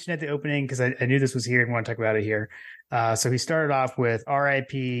didn't mention at the opening because I knew this was here and want to talk about it here. So he started off with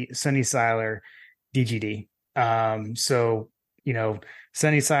RIP Sonny Seiler, DGD.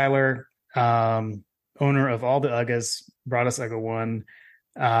 Sonny Seiler, owner of all the UGGAs, brought us UGGA 1.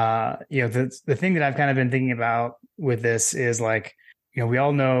 The thing that I've kind of been thinking about with this is like, we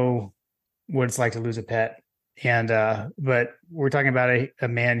all know what it's like to lose a pet. And but we're talking about a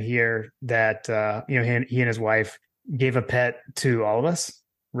man here that he and his wife gave a pet to all of us,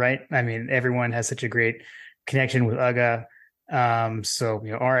 right? I mean, everyone has such a great connection with UGGA.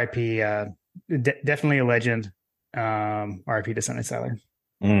 RIP, definitely a legend. RIP to Sonny Styler.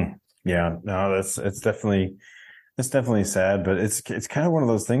 Yeah, no, it's definitely sad, but it's kind of one of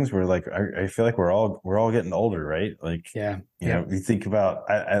those things where like I feel like we're all getting older, right? Like, yeah, you know, you think about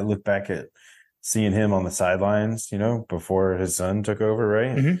I look back at seeing him on the sidelines, you know, before his son took over,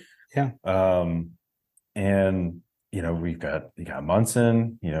 right? Mm-hmm. Yeah. And you know, you got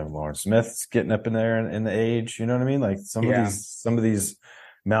Munson, you know, Lawrence Smith's getting up in there in the age, you know what I mean? Like some of these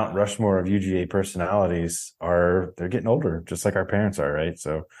Mount Rushmore of UGA personalities they're getting older, just like our parents are, right?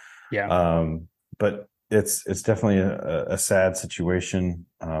 So yeah. But it's definitely a sad situation.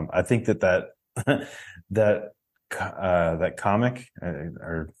 I think that that comic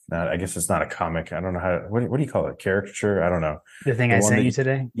or not, I guess it's not a comic. I don't know what do you call it? Caricature? I don't know. The thing I sent you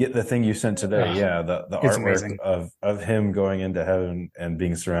today? Yeah, the thing you sent today. Ugh, yeah. The it's artwork amazing. of him going into heaven and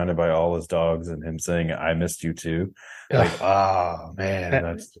being surrounded by all his dogs and him saying, "I missed you too." Like, oh man,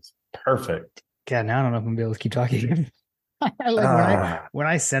 that's just perfect. God, now I don't know if I'm gonna be able to keep talking. When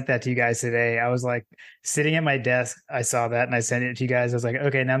I sent that to you guys today, I was like sitting at my desk. I saw that and I sent it to you guys. I was like,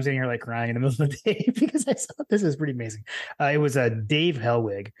 okay, now I'm sitting here like crying in the middle of the day because I saw this is pretty amazing. It was Dave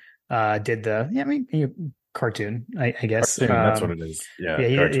Hellwig did cartoon, I guess. Cartoon, that's what it is. Yeah,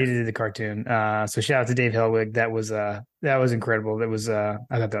 he did the cartoon. So shout out to Dave Hellwig. That was incredible. That was I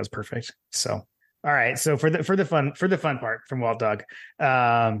thought that was perfect. So all right. So for the fun part from Walt Dog.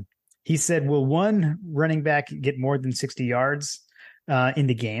 He said, will one running back get more than 60 yards in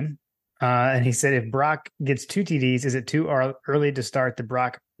the game? And he said, if Brock gets 2 TDs, is it too early to start the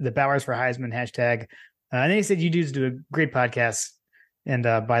Bowers for Heisman hashtag? And then he said, you dudes do a great podcast. And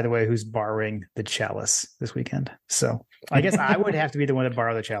by the way, who's borrowing the chalice this weekend? So I guess I would have to be the one to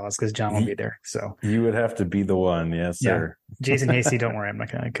borrow the chalice because John will be there. So you would have to be the one. Yes, sir. Jason Hasty, don't worry. I'm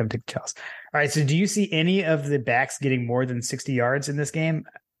not going to come take the chalice. All right. So do you see any of the backs getting more than 60 yards in this game?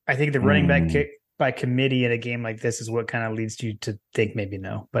 I think the running back kick by committee in a game like this is what kind of leads you to think maybe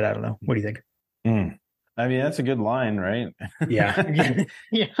no, but I don't know. What do you think? I mean, that's a good line, right? Yeah.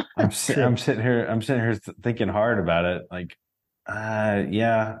 Yeah. I'm sitting here thinking hard about it. Like,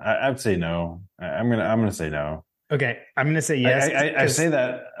 yeah, I would say no. I'm gonna say no. Okay, I'm gonna say yes. I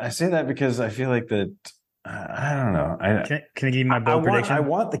say that because I feel like that. I don't know. Can I give you my bold prediction? I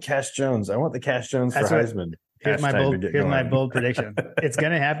want the Cash Jones. I want the Cash Jones for Heisman. Here's my bold prediction. It's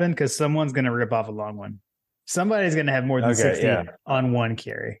going to happen because someone's going to rip off a long one. Somebody's going to have more than 60 on one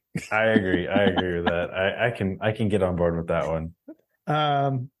carry. I agree with that. I can get on board with that one.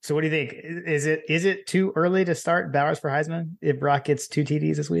 So what do you think? Is it too early to start Bowers for Heisman if Brock gets 2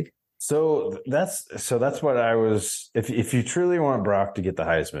 TDs this week? So that's what I was. If you truly want Brock to get the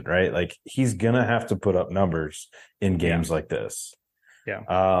Heisman, right? Like he's gonna have to put up numbers in games like this.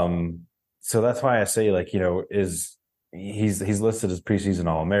 Yeah. So that's why I say, like, you know, he's listed as preseason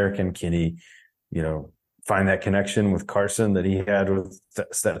All-American. Can he, you know, find that connection with Carson that he had with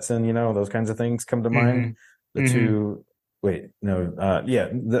Stetson? You know, those kinds of things come to mind. The two. Wait, no. Yeah.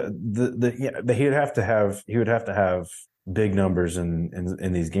 He would have to have big numbers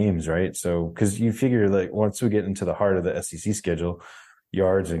in these games, right? So because you figure like once we get into the heart of the SEC schedule,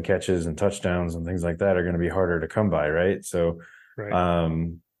 yards and catches and touchdowns and things like that are going to be harder to come by, right? So,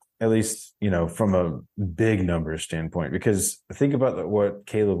 at least, you know, from a big numbers standpoint, because think about what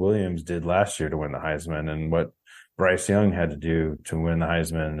Caleb Williams did last year to win the Heisman and what Bryce Young had to do to win the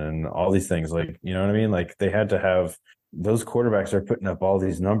Heisman and all these things. Like, you know what I mean? Like they had to have those quarterbacks are putting up all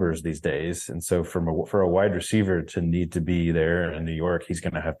these numbers these days. And so for a wide receiver to need to be there in New York, he's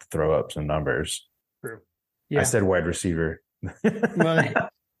going to have to throw up some numbers. True. Yeah. I said wide receiver. Well,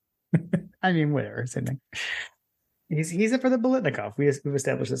 I mean, whatever. Same thing. He's up for the Biletnikoff. We've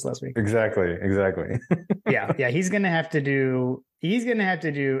established this last week. Exactly. Yeah. He's gonna have to do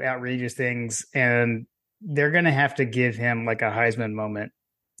outrageous things, and they're gonna have to give him like a Heisman moment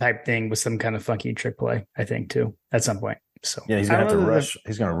type thing with some kind of funky trick play, I think, too, at some point. So yeah, he's gonna have to rush.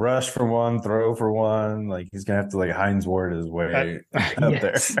 He's gonna rush for one, throw for one. Like he's gonna have to like Heinz Ward his way up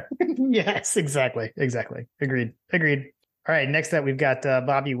there. Yes, exactly. Agreed. All right, next up we've got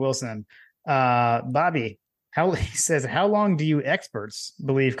Bobby Wilson. Bobby. He says, how long do you experts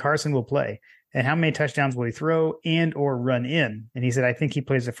believe Carson will play, and how many touchdowns will he throw and or run in? And he said, I think he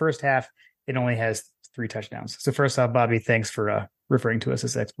plays the first half. It only has 3 touchdowns. So first off, Bobby, thanks for referring to us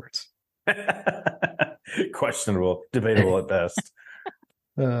as experts. Questionable, debatable at best.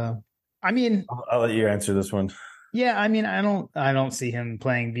 I mean, I'll let you answer this one. Yeah, I mean, I don't see him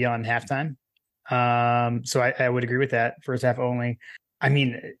playing beyond halftime. So I would agree with that. First half only. I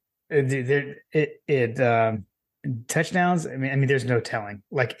mean, touchdowns. I mean, there's no telling.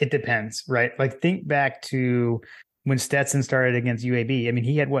 Like it depends, right? Like think back to when Stetson started against UAB. I mean,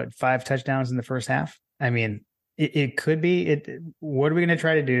 he had 5 touchdowns in the first half. I mean, It could be. What are we going to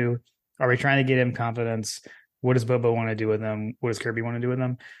try to do? Are we trying to get him confidence? What does Bobo want to do with them? What does Kirby want to do with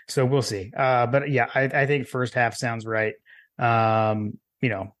them? So we'll see. But yeah, I think first half sounds right. I'll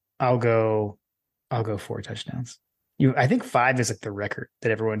go 4 touchdowns. I think 5 is like the record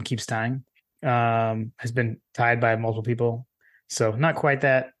that everyone keeps tying. Has been tied by multiple people. So not quite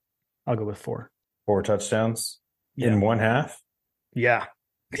that. I'll go with 4. 4 touchdowns in one half. Yeah.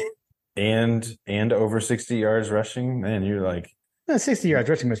 And over 60 yards rushing. Man, you're like 60 yards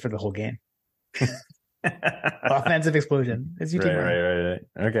rushing was for the whole game. Offensive explosion. It's right.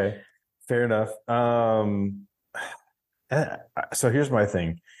 Okay. Fair enough. So here's my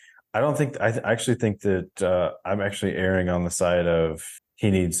thing. I actually think that I'm actually erring on the side of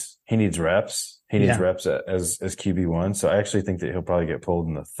he needs reps. He needs reps as QB1. So I actually think that he'll probably get pulled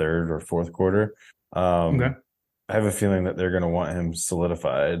in the 3rd or 4th quarter. Okay. I have a feeling that they're going to want him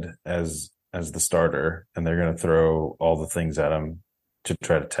solidified as the starter, and they're going to throw all the things at him to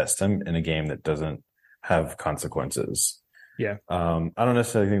try to test him in a game that doesn't have consequences. Yeah. I don't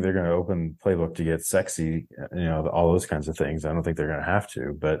necessarily think they're going to open playbook to get sexy, all those kinds of things. I don't think they're going to have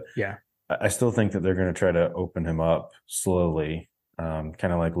to, but yeah, I still think that they're going to try to open him up slowly, kind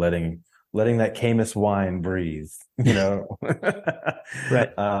of like letting that Camus wine breathe, right.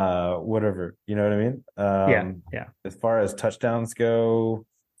 Whatever, you know what I mean? Yeah. As far as touchdowns go,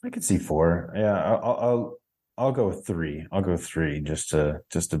 I could see 4. Yeah. I'll go 3. I'll go 3 just to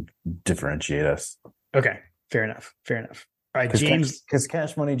differentiate us. Okay. Fair enough. All right, James. Because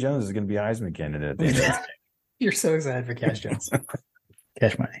Cash Money Jones is going to be a Heisman candidate at the end of the You're so excited for Cash Jones.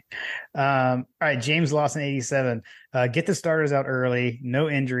 Cash money. All right, James Lawson 87. Get the starters out early. No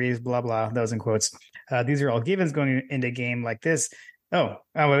injuries, blah, blah. That was in quotes. These are all givens going into a game like this. Oh,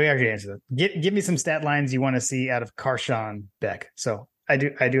 well, we actually answered that. Give me some stat lines you want to see out of Carshon Beck. So I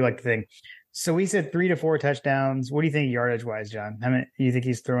do like the thing. So we said 3 to 4 touchdowns. What do you think yardage wise, John? How many you think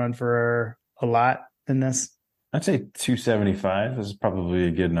he's throwing for a lot in this? I'd say 275 is probably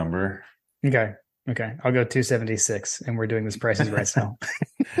a good number. Okay. I'll go 276, and we're doing this prices right now.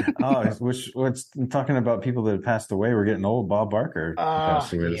 What's talking about people that have passed away? We're getting old. Bob Barker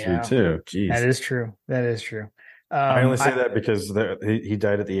passed away this week too. Jeez, that is true. I only say that because he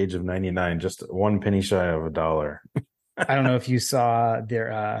died at the age of 99, just one penny shy of $1. I don't know if you saw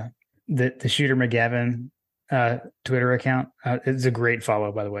the Shooter McGavin Twitter account. It's a great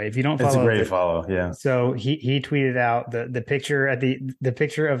follow, by the way. If you don't follow, it's a great follow. Yeah. So he tweeted out the picture at the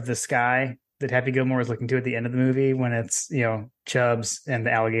picture of the sky that Happy Gilmore is looking to at the end of the movie when it's Chubbs and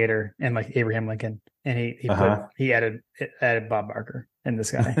the alligator and like Abraham Lincoln, and he added Bob Barker in the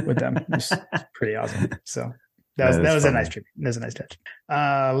sky with them. It's pretty awesome. So that was a nice tribute. That was a nice touch.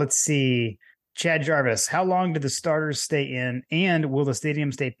 Let's see. Chad Jarvis, how long do the starters stay in, and will the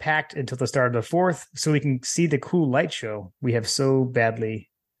stadium stay packed until the start of the 4th so we can see the cool light show we have so badly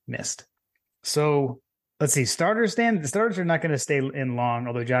missed? So let's see. The starters are not going to stay in long,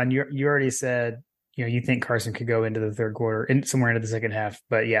 although, John, you already said you think Carson could go into the 3rd quarter and somewhere into the 2nd half.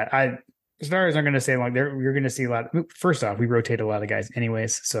 But yeah, starters aren't going to stay long. You're going to see a lot. First off, we rotate a lot of guys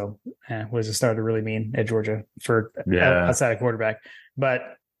anyways. So what does a starter really mean at Georgia for outside of quarterback? But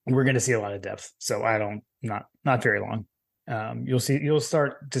we're going to see a lot of depth. So not very long. You'll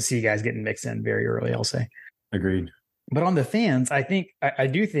start to see guys getting mixed in very early, I'll say. Agreed. But on the fans, I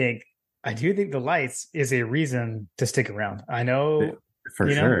do think the lights is a reason to stick around. I know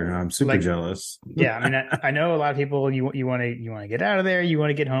for sure. I'm super jealous. Yeah. I mean, I know a lot of people, you want to get out of there. You want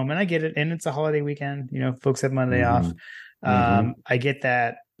to get home, and I get it. And it's a holiday weekend, folks have Monday off. I get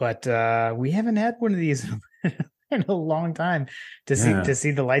that, but we haven't had one of these in a long time to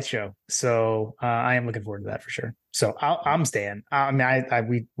see the light show. So I am looking forward to that for sure. So I'm staying. I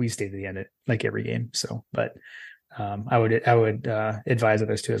mean, we stay to the end of like every game. So, but I would advise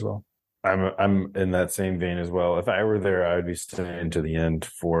others too as well. I'm in that same vein as well. If I were there, I would be staying to the end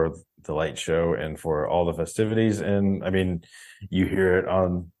for the light show and for all the festivities. And I mean, you hear it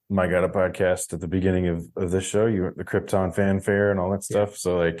on My Got It podcast at the beginning of this show, the Krypton fanfare and all that stuff.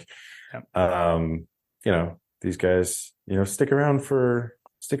 So like, these guys, stick around for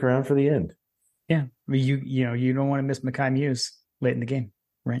the end. Yeah. I mean, you don't want to miss Mekhi Muse late in the game,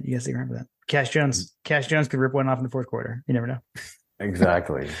 right? You got to stick around for that. Cash Jones could rip one off in the 4th quarter. You never know.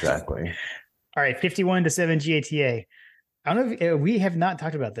 Exactly. All right. 51-7 GATA. I don't know if we have not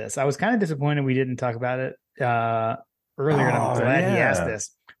talked about this. I was kind of disappointed we didn't talk about it earlier, and I'm glad he asked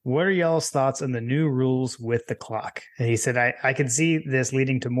this. What are y'all's thoughts on the new rules with the clock? And he said, I can see this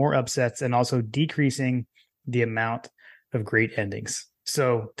leading to more upsets and also decreasing the amount of great endings.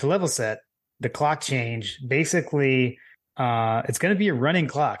 So to level set, the clock change, basically, it's going to be a running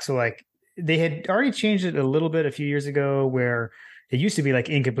clock. So like they had already changed it a little bit a few years ago, where it used to be like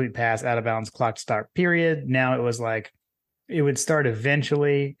incomplete pass, out of bounds, clock start, period. Now it was like it would start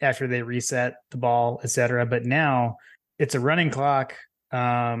eventually after they reset the ball, etc. But now it's a running clock,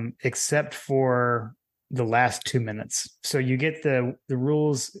 except for the last 2 minutes. So you get the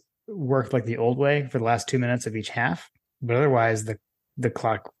rules worked like the old way for the last 2 minutes of each half, but otherwise the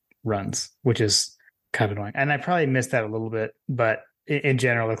clock runs, which is kind of annoying. And I probably missed that a little bit, but in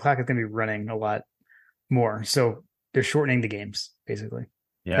general, the clock is going to be running a lot more. So they're shortening the games, basically.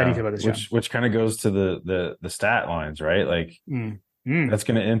 Yeah. How do you feel about this, John? Which kind of goes to the stat lines, right? Like that's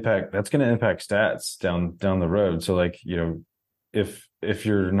going to impact stats down the road. So like, you know, if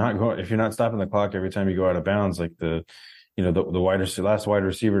you're not stopping the clock every time you go out of bounds, like the last wide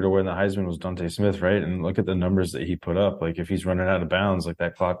receiver to win the Heisman was Dante Smith, right? And look at the numbers that he put up. Like if he's running out of bounds, like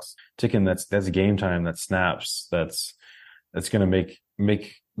that clock's ticking, that's game time, that snaps, that's going to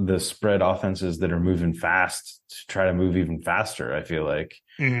make the spread offenses that are moving fast to try to move even faster, I feel like.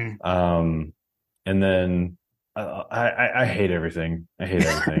 And then I hate everything. I hate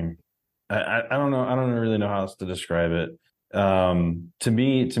everything. I don't know. I don't really know how else to describe it. To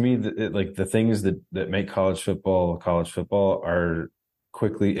me, like the things that make college football are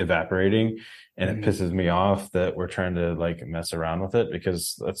quickly evaporating, and it pisses me off that we're trying to like mess around with it,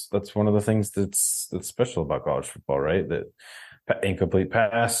 because that's one of the things that's special about college football, right? That incomplete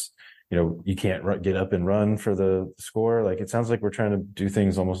pass, you know, you can't get up and run for the score. Like it sounds like we're trying to do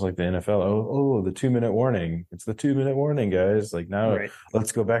things almost like the NFL. Oh, the 2-minute warning. It's the 2-minute warning, guys. Like now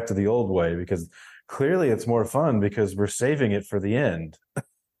Let's go back to the old way, because clearly it's more fun because we're saving it for the end.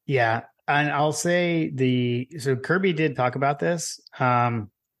 Yeah. And I'll say so Kirby did talk about this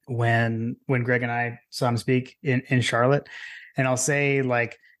when Greg and I saw him speak in Charlotte. And I'll say,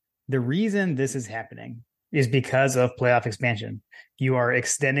 like, the reason this is happening is because of playoff expansion. You are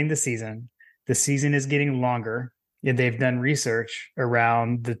extending the season. The season is getting longer. And they've done research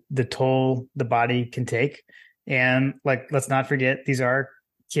around the toll the body can take. And like, let's not forget, these are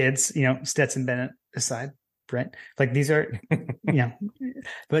kids, you know, Stetson Bennett aside, right? Like these are,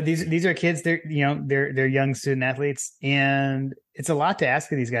 but these are kids. They're young student athletes, and it's a lot to ask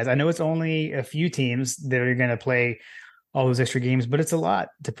of these guys. I know it's only a few teams that are going to play all those extra games, but it's a lot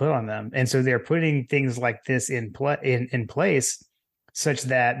to put on them. And so they're putting things like this in place such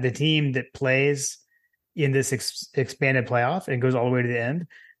that the team that plays in this expanded playoff and goes all the way to the end,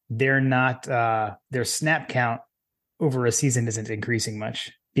 they're not, their snap count over a season isn't increasing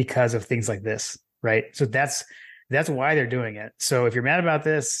much because of things like this. Right. So that's why they're doing it. So if you're mad about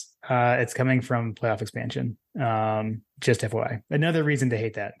this, it's coming from playoff expansion. Just FYI. Another reason to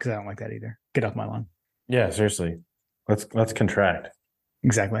hate that, because I don't like that either. Get off my lawn. Yeah, seriously. Let's contract.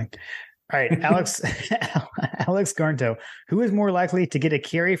 Exactly. All right, Alex Garnto, who is more likely to get a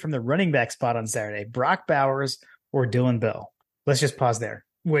carry from the running back spot on Saturday, Brock Bowers or Dillon Bell? Let's just pause there,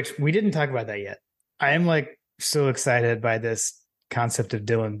 which we didn't talk about that yet. I am like so excited by this concept of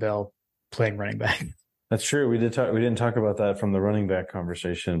Dillon Bell playing running back. That's true. We didn't talk about that from the running back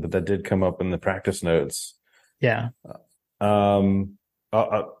conversation, but that did come up in the practice notes. Yeah. That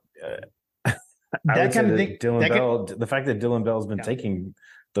kind of thing. The fact that Dillon Bell's been taking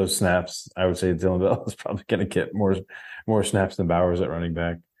those snaps, I would say Dillon Bell is probably going to get more snaps than Bowers at running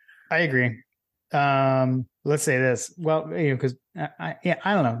back. I agree. Let's say this. Well, because I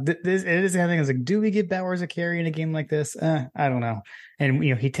don't know. It is the kind of thing. It's like, do we give Bowers a carry in a game like this? I don't know. And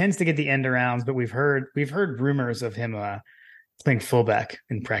he tends to get the end arounds, but we've heard rumors of him playing fullback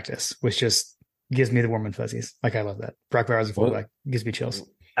in practice, which just gives me the warm and fuzzies. Like, I love that. Brock Bowers a fullback gives me chills.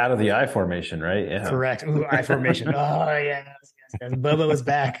 Out of the I formation, right? Yeah. Correct. Ooh, I formation. Oh yes. Bubba was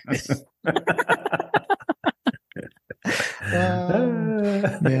back.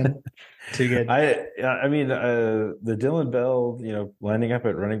 Man, too good. I mean, the Dillon Bell, lining up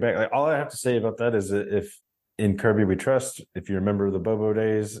at running back. Like, all I have to say about that is that if in Kirby we trust, if you remember the Bobo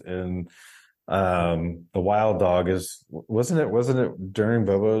days, and the Wild Dog wasn't it during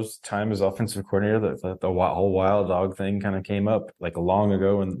Bobo's time as offensive coordinator that the whole Wild Dog thing kind of came up like long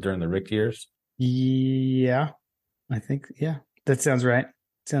ago during the Rick years? Yeah, I think that sounds right.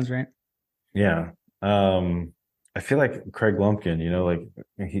 Yeah. I feel like Craig Lumpkin, he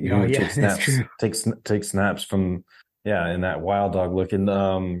takes snaps from in that Wild Dog looking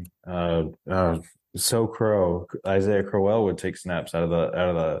Isaiah Crowell would take snaps out of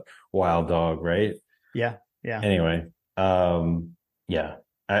the Wild Dog, right? Yeah. Anyway, I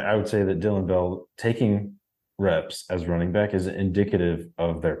would say that Dillon Bell taking reps as running back is indicative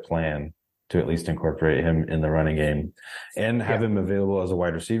of their plan to at least incorporate him in the running game and have him available as a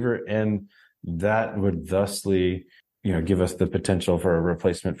wide receiver, and that would thusly give us the potential for a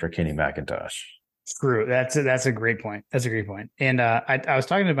replacement for Kenny McIntosh. True. That's a great point. That's a great point. And I was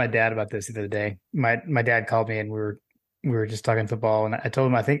talking to my dad about this the other day. My dad called me and we were just talking football, and I told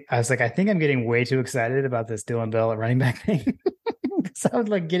him I think I'm getting way too excited about this Dillon Bell at running back thing. So I was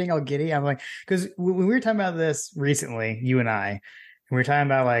like getting all giddy. I'm like, because when we were talking about this recently, you and I, we were talking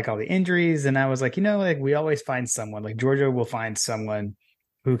about like all the injuries, and I was like, like we always find someone, like Georgia will find someone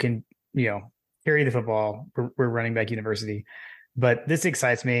who can, carry the football. We're running back university. But this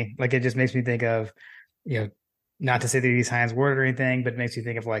excites me. Like, it just makes me think of, not to say that he's Hines Ward or anything, but it makes me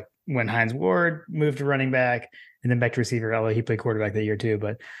think of like when Hines Ward moved to running back and then back to receiver, although he played quarterback that year too,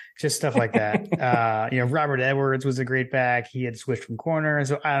 but just stuff like that. Robert Edwards was a great back. He had switched from corner.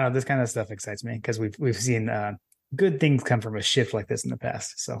 So I don't know, this kind of stuff excites me because we've seen good things come from a shift like this in the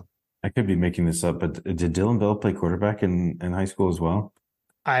past. So I could be making this up, but did Dillon Bell play quarterback in high school as well?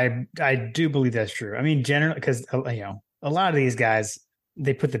 I do believe that's true. I mean, generally, because, a lot of these guys,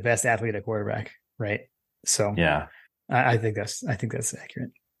 they put the best athlete at quarterback, right? So yeah, I think that's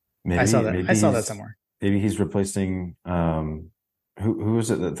accurate. Maybe, I saw that somewhere. Maybe he's replacing who was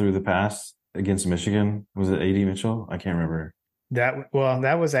it that threw the pass against Michigan? Was it A.D. Mitchell? I can't remember. That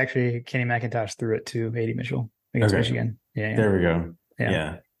was actually Kenny McIntosh threw it to A.D. Mitchell against Michigan. Yeah, there we go.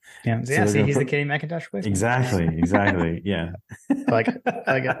 Yeah. So see, he's the Kenny McIntosh place. Exactly. Yeah. I like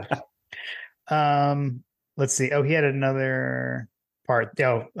it. Let's see. Oh, he had another part.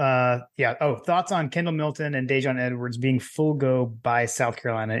 Thoughts on Kendall Milton and Dajon Edwards being full go by South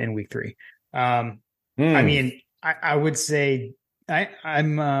Carolina in week 3. I mean, I would say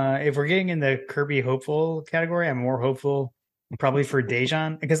I'm if we're getting in the Kirby hopeful category, I'm more hopeful probably for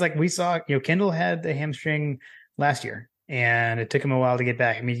Dajon, because like we saw, Kendall had the hamstring last year and it took him a while to get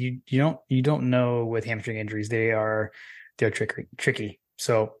back. I mean, you don't know with hamstring injuries. They're tricky.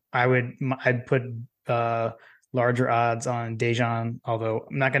 So I'd put larger odds on Dajon, although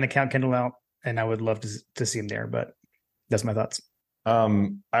I'm not going to count Kendall out, and I would love to see him there, but that's my thoughts.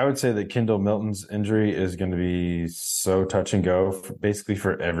 I would say that Kendall Milton's injury is going to be so touch and go basically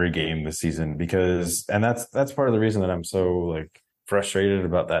for every game this season, and that's part of the reason that I'm so like frustrated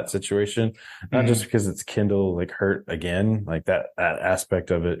about that situation. Not just because it's Kendall like hurt again, like that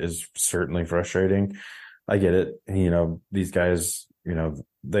aspect of it is certainly frustrating. I get it. These guys,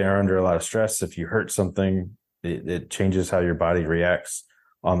 they are under a lot of stress. If you hurt something, it changes how your body reacts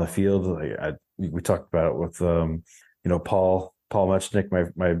on the field. Like we talked about it with Paul Muchnick,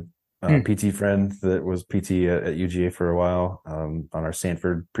 my PT friend that was PT at UGA for a while, on our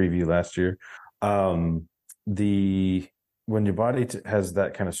Sanford preview last year. When your body has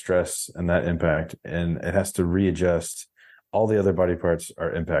that kind of stress and that impact, and it has to readjust, all the other body parts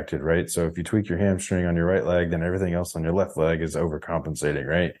are impacted, right? So if you tweak your hamstring on your right leg, then everything else on your left leg is overcompensating,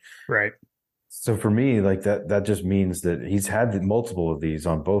 right? Right. So for me, like that just means that he's had multiple of these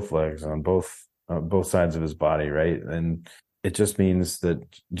on both legs, on both sides of his body, right? And it just means that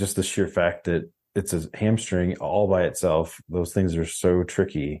just the sheer fact that it's a hamstring all by itself, those things are so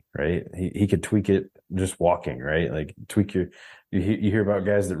tricky, right? He could tweak it just walking, right? Like you hear about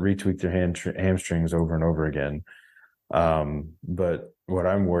guys that retweak their hamstrings over and over again. But what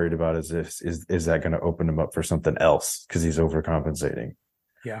I'm worried about is that going to open him up for something else because he's overcompensating?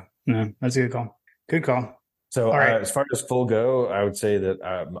 Yeah, no, that's a good call. Good call. So as far as full go, I would say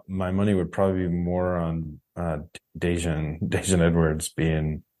that my money would probably be more on Dajon Edwards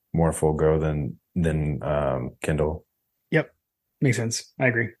being more full go than Kendall. Yep, makes sense. I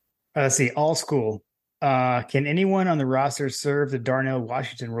agree. Let's see. All school. Can anyone on the roster serve the Darnell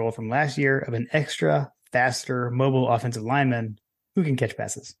Washington role from last year of an extra, faster, mobile offensive lineman who can catch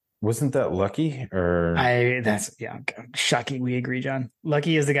passes? Wasn't that Lucky? Shocking. We agree, John.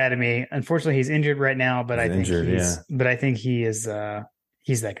 Lucky is the guy to me. Unfortunately, he's injured right now, but I think he is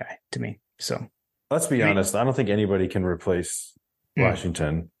he's that guy to me. So let's be honest. I don't think anybody can replace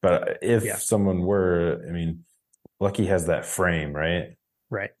Washington, but if someone were, I mean, Lucky has that frame, right?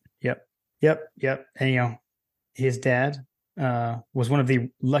 Right. Yep. And his dad was one of the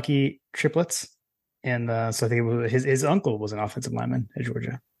Lucky triplets. And so I think it was his uncle was an offensive lineman at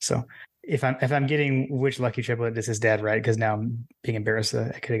Georgia. So if I'm getting which Lucky triplet is his dad, right? Because now I'm being embarrassed.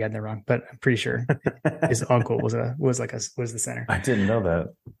 I could have gotten that wrong, but I'm pretty sure his uncle was the center. I didn't know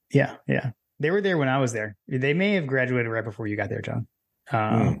that. Yeah. They were there when I was there. They may have graduated right before you got there, John.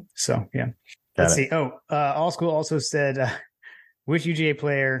 So yeah. Let's see. All school also said which UGA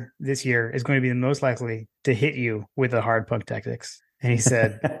player this year is going to be the most likely to hit you with the hard puck tactics. And he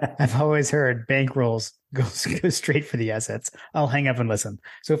said, I've always heard bankrolls go straight for the assets. I'll hang up and listen.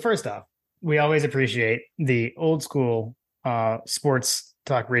 So first off, we always appreciate the old school sports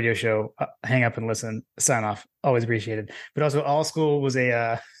Talk radio show. Hang up and listen. Sign off. Always appreciated. But also, All School was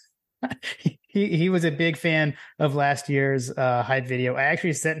a he was a big fan of last year's hype video. I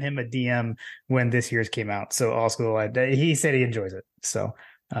actually sent him a DM when this year's came out. So All School, he said he enjoys it. So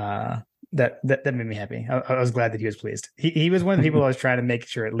that made me happy. I was glad that he was pleased. He was one of the people I was trying to make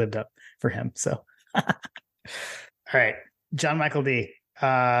sure it lived up for him. So all right, John Michael D.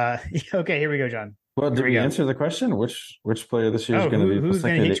 Okay, here we go, John. Well, did we answer the question? Which player this year is going to be? Who's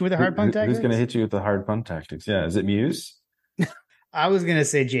going to hit you with the hard punt tactics? Who's going to hit you with the hard punt tactics? Yeah, is it Muse? I was going to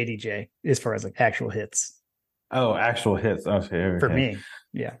say JDJ as far as like actual hits. Oh, actual hits. Okay. For me,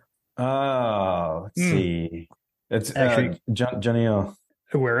 yeah. Let's see. It's actually Johnny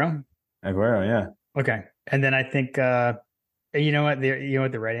Aguero, yeah. Okay, and then I think you know what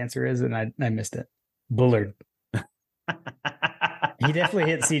the right answer is, and I missed it. Bullard. He definitely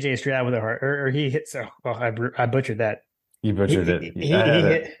hit CJ Stroud with a heart, or he hit. So I butchered that. You butchered it.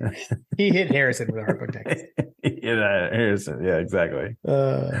 He hit Harrison with a heart protect. Harrison. Yeah, exactly.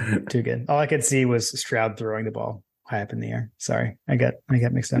 Too good. All I could see was Stroud throwing the ball high up in the air. Sorry, I got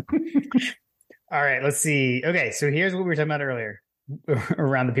mixed up. All right, let's see. Okay, so here's what we were talking about earlier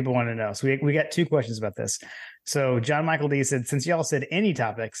around the people want to know. So we got 2 questions about this. So John Michael D said, since y'all said any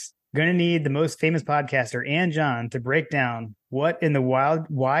topics, going to need the most famous podcaster and John to break down what in the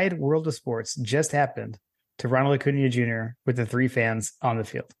wide world of sports just happened to Ronald Acuna Jr. with the 3 fans on the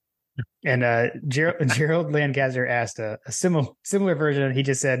field. And Gerald Lancaster asked a similar version. He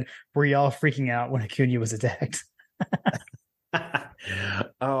just said, were y'all freaking out when Acuna was attacked?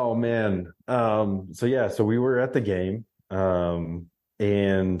 Oh, man. So we were at the game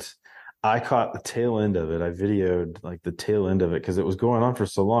and I caught the tail end of it. I videoed like the tail end of it because it was going on for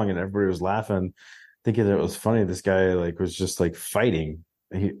so long and everybody was laughing, thinking that it was funny. This guy like was just like fighting.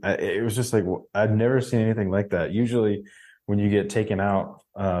 It was just like, I've never seen anything like that. Usually when you get taken out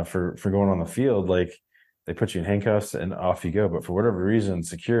for going on the field, like they put you in handcuffs and off you go. But for whatever reason,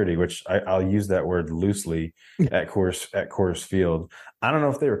 security, which I'll use that word loosely at Coors Field. I don't know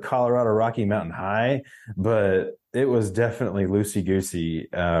if they were Colorado Rocky Mountain High, but it was definitely loosey-goosey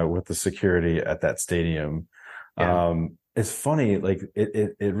with the security at that stadium. Yeah. It's funny, like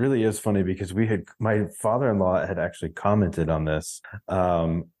it really is funny because my father-in-law had actually commented on this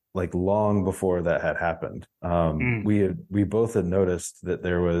like long before that had happened. We both had noticed that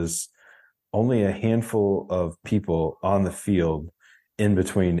there was only a handful of people on the field in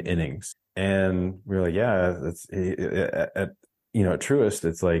between innings, and we were like, yeah, that's at Truist,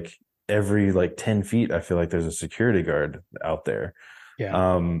 it's like every like 10 feet, I feel like there's a security guard out there. Yeah. I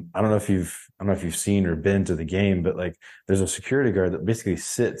don't know if you've seen or been to the game, but like there's a security guard that basically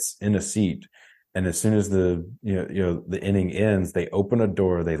sits in a seat. And as soon as the inning ends, they open a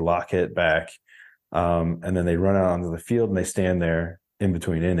door, they lock it back. And then they run out onto the field and they stand there in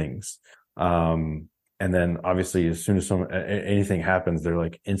between innings. And then obviously as soon as anything happens, they're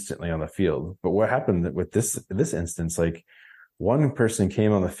like instantly on the field. But what happened with this instance, like one person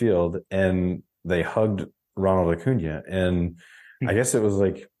came on the field and they hugged Ronald Acuna, and I guess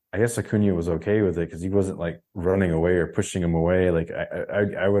Acuna was okay with it because he wasn't like running away or pushing him away. Like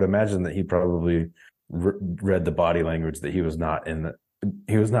I would imagine that he probably read the body language that he was not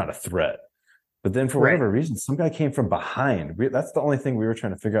a threat. But then for whatever reason, some guy came from behind. That's the only thing we were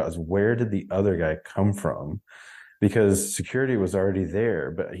trying to figure out is where did the other guy come from? Because security was already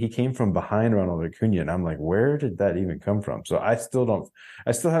there, but he came from behind Ronald Acuna, and I'm like, where did that even come from? So I still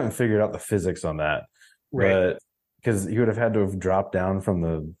haven't figured out the physics on that. Right. But because he would have had to have dropped down from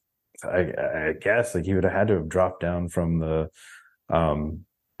the, I guess, like he would have had to have dropped down from the, from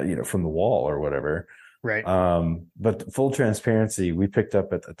the wall or whatever. Right. But full transparency, we picked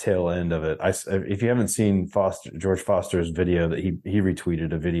up at the tail end of it. If you haven't seen George Foster's video, that he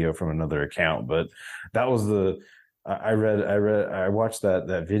retweeted a video from another account, but that was I watched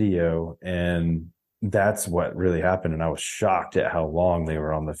that video, and that's what really happened. And I was shocked at how long they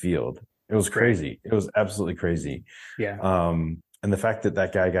were on the field. It was crazy. It was absolutely crazy. Yeah. And the fact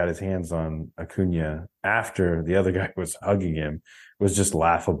that guy got his hands on Acuna after the other guy was hugging him was just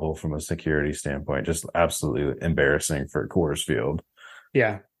laughable from a security standpoint. Just absolutely embarrassing for Coors Field.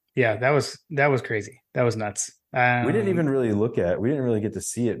 Yeah. Yeah. That was crazy. That was nuts. We didn't really get to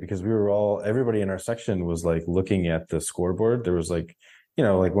see it because everybody in our section was like looking at the scoreboard. There was like,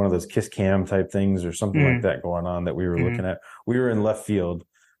 like one of those kiss cam type things or something like that going on that we were looking at. We were in left field.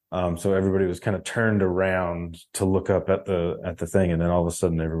 So everybody was kind of turned around to look up at the thing. And then all of a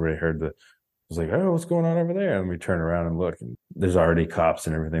sudden everybody was like, oh, what's going on over there? And we turn around and look, and there's already cops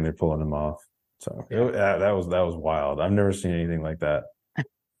and everything. They're pulling them off. So that was wild. I've never seen anything like that.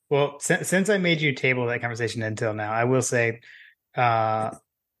 Well, since I made you table that conversation until now, I will say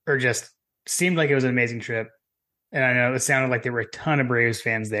or just seemed like it was an amazing trip. And I know it sounded like there were a ton of Braves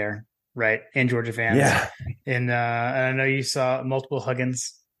fans there, right? And Georgia fans. Yeah. And I know you saw multiple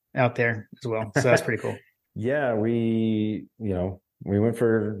Huggins out there as well. So that's pretty cool. Yeah, we went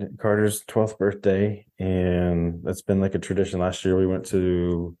for Carter's 12th birthday, and that's been like a tradition. Last year we went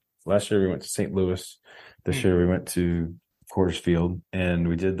to St. Louis. This year we went to Coors Field, and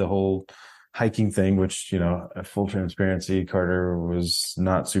we did the whole hiking thing, which, at full transparency, Carter was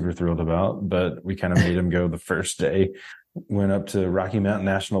not super thrilled about, but we kind of made him go the first day. Went up to Rocky Mountain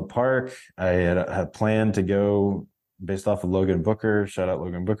National Park. I had planned to go based off of Logan Booker. Shout out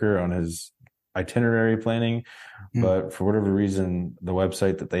Logan Booker on his itinerary planning, but for whatever reason, the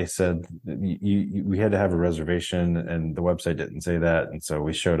website that they said we had to have a reservation, and the website didn't say that, and so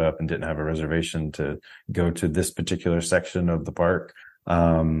we showed up and didn't have a reservation to go to this particular section of the park,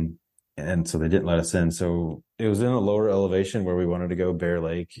 and so they didn't let us in. So it was in a lower elevation where we wanted to go. Bear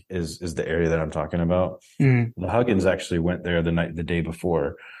Lake is the area that I'm talking about. The Huggins actually went there the day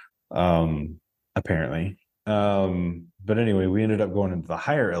before, apparently. But anyway, we ended up going into the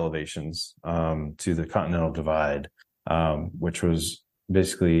higher elevations, to the Continental Divide, which was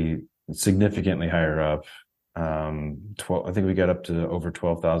basically significantly higher up. I think we got up to over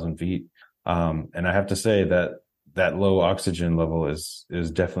 12,000 feet. And I have to say that low oxygen level is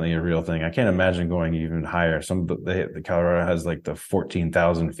definitely a real thing. I can't imagine going even higher. The Colorado has like the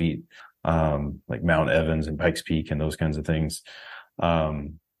 14,000 feet, like Mount Evans and Pikes Peak and those kinds of things.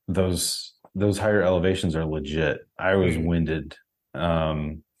 Those higher elevations are legit. I was winded.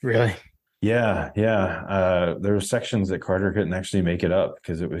 Really? Yeah. There were sections that Carter couldn't actually make it up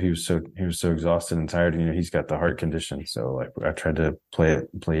because he was so exhausted and tired. He's got the heart condition, so like I tried to play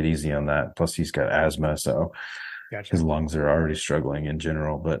it easy on that. Plus, he's got asthma, so gotcha. His lungs are already struggling in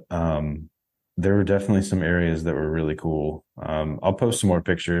general. But there were definitely some areas that were really cool. I'll post some more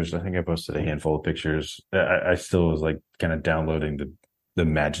pictures. I think I posted a handful of pictures. I still was like kind of downloading the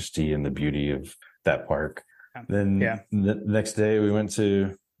majesty and the beauty of that park. Then the next day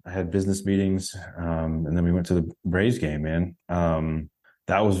I had business meetings, and then we went to the Braves game, man.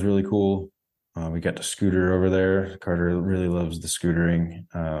 That was really cool. We got to scooter over there. Carter really loves the scootering.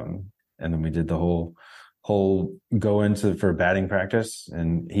 And then we did the whole go for batting practice,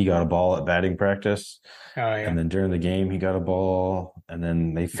 and he got a ball at batting practice. Oh, yeah. And then during the game, he got a ball, and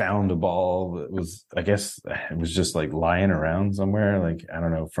then they found a ball that was, I guess it was just like lying around somewhere. Like, I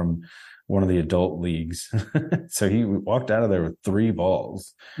don't know, from one of the adult leagues. So he walked out of there with 3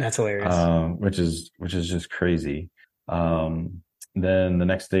 balls. That's hilarious. Which is just crazy. Then the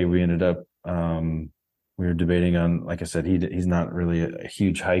next day we ended up, we were debating on, like I said, he's not really a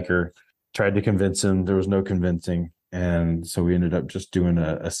huge hiker. Tried to convince him. There was no convincing. And so we ended up just doing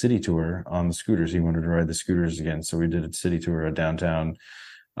a city tour on the scooters. He wanted to ride the scooters again. So we did a city tour of downtown.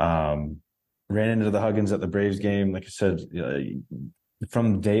 Ran into the Huggins at the Braves game. Like I said,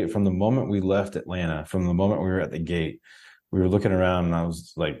 from the moment we left Atlanta, from the moment we were at the gate, we were looking around, and I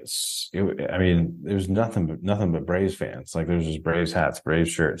was like, there's nothing but Braves fans. Like, there's just Braves hats, Braves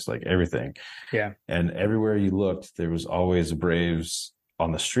shirts, like everything. Yeah. And everywhere you looked, there was always a Braves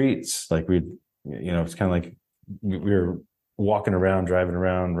on the streets. Like it's kind of like we were walking around, driving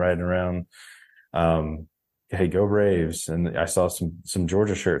around, riding around. Hey, go Braves. And I saw some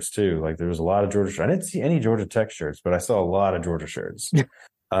Georgia shirts too. Like, there was a lot of Georgia shirts. I didn't see any Georgia Tech shirts, but I saw a lot of Georgia shirts. Yeah.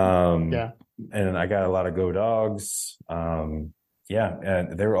 And I got a lot of Go Dogs. And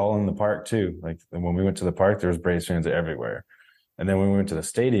they were all in the park too. Like, when we went to the park, there was Braves fans everywhere. And then when we went to the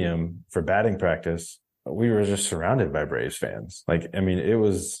stadium for batting practice, we were just surrounded by Braves fans. Like, I mean, it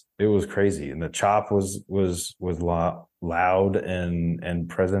was crazy. And the chop was loud and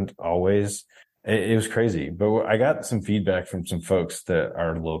present always. It was crazy. But I got some feedback from some folks that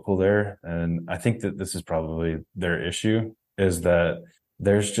are local there. And I think that this is probably their issue, is that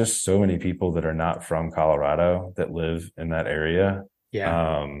there's just so many people that are not from Colorado that live in that area.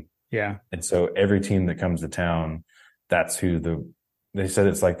 Yeah. And so every team that comes to town, that's they said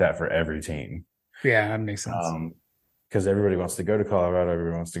it's like that for every team. Yeah, that makes sense. Because everybody wants to go to Colorado,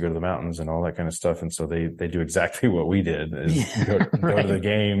 everybody wants to go to the mountains and all that kind of stuff. And so they do exactly what we did, is go to the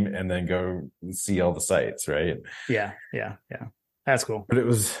game and then go see all the sights, right? Yeah. That's cool. But it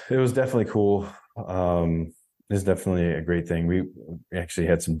was definitely cool. It's definitely a great thing. We actually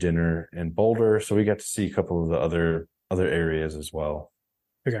had some dinner in Boulder, so we got to see a couple of the other areas as well.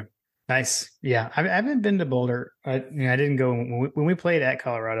 Okay. Nice. Yeah. I haven't been to Boulder. I didn't go when we played at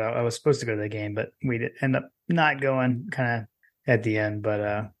Colorado. I was supposed to go to the game, but we did end up not going kind of at the end.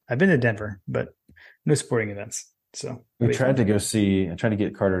 But I've been to Denver, but no sporting events. So I tried to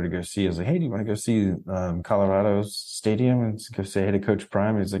get Carter to go see. I was like, hey, do you want to go see Colorado's stadium and go say hey to Coach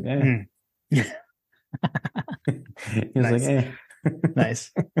Prime? He's like, eh. He was like, eh.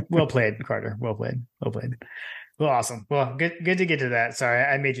 Nice. Well played, Carter. Well played. Well, awesome. Well, good to get to that. Sorry,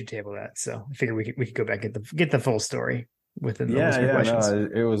 I made you table that. So I figured we could go back and get the full story within the listener questions. No,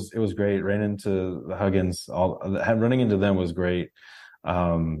 it was great. Ran into the Huggins. Running into them was great.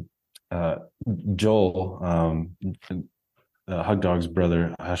 Joel, Hug Dog's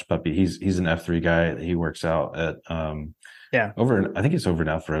brother, Hush Puppy. He's an F3 guy. He works out at I think it's over in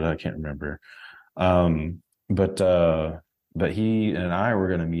Alpharetta. I can't remember. But he and I were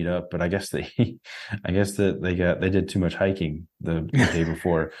going to meet up, but I guess they did too much hiking the day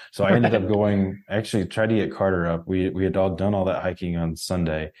before. So I ended up actually tried to get Carter up. We had all done all that hiking on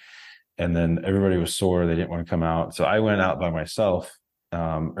Sunday, and then everybody was sore. They didn't want to come out. So I went out by myself,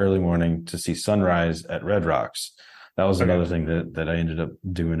 early morning to see sunrise at Red Rocks. That was another thing that I ended up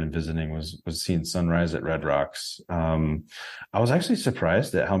doing and visiting was seeing sunrise at Red Rocks. I was actually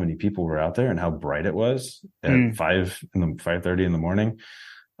surprised at how many people were out there and how bright it was at 5:30 in the morning.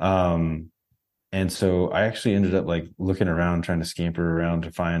 And so I actually ended up like looking around, trying to scamper around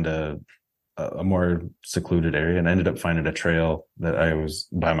to find a more secluded area, and I ended up finding a trail that I was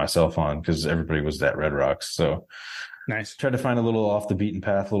by myself on because everybody was at Red Rocks. So nice. Tried to find a little off the beaten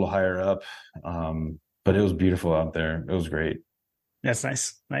path, a little higher up. But it was beautiful out there. It was great. That's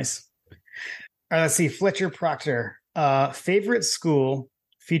nice. All right, let's see. Fletcher Proctor, favorite school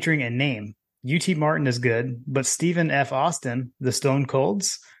featuring a name. UT Martin is good, but Stephen F. Austin, the Stone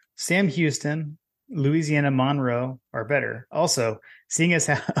Colds, Sam Houston, Louisiana Monroe are better. Also, seeing as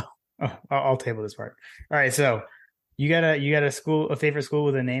how I'll table this part. All right, so you got a favorite school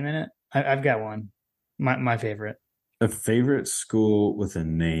with a name in it? I've got one. My favorite. A favorite school with a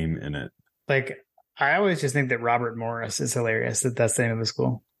name in it. Like, I always just think that Robert Morris is hilarious. That's the name of the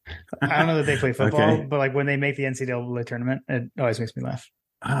school. I don't know that they play football, but like when they make the NCAA tournament, it always makes me laugh.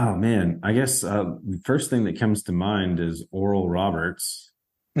 Oh man, I guess the first thing that comes to mind is Oral Roberts.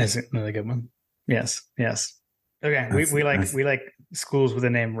 That's another good one. Yes. Okay, we like schools with the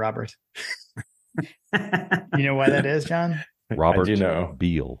name Robert. You know why that is, John? Robert I do know.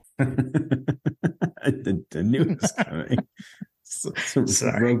 Beal. I knew it was coming.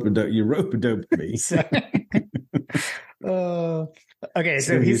 Sorry. You rope-a-doped me. Okay,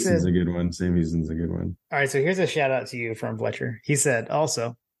 so Sam he Houston's said, a good one. Sam Houston's a good one. all right, so here's a shout out to you from Fletcher. He said,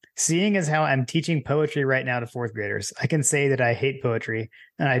 also, seeing as how I'm teaching poetry right now to fourth graders, I can say that I hate poetry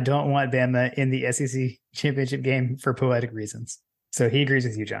and I don't want Bama in the SEC championship game for poetic reasons. So he agrees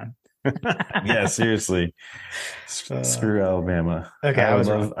with you, John. Yeah, seriously. Screw Alabama. Okay, I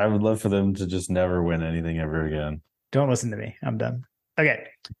would love for them to just never win anything ever again. Don't listen to me. I'm done. Okay.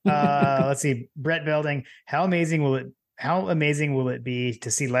 Let's see. Brett Belding. How amazing will it be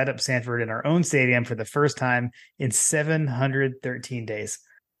to see Light Up Sanford in our own stadium for the first time in 713 days?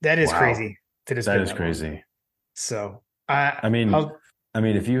 That is crazy. That is crazy. Long. So I mean,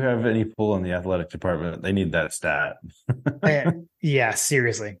 if you have any pull in the athletic department, they need that stat. Yeah,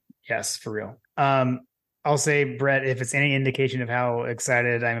 seriously. Yes, for real. I'll say, Brett, if it's any indication of how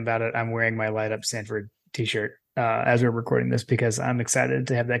excited I'm about it, I'm wearing my Light Up Sanford t-shirt as we're recording this because I'm excited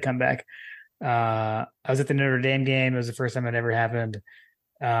to have that come back. I was at the Notre Dame game. It was the first time it ever happened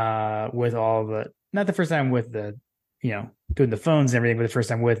with all the, not the first time with the, doing the phones and everything, but the first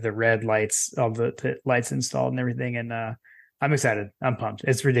time with the red lights, all the lights installed and everything. And I'm excited. I'm pumped.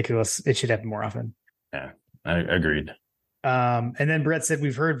 It's ridiculous. It should happen more often. Yeah, I agreed. And then Brett said,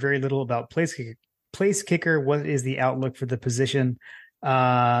 we've heard very little about place kicker. What is the outlook for the position?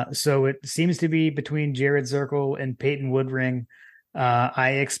 So it seems to be between Jared Zirkle and Peyton Woodring.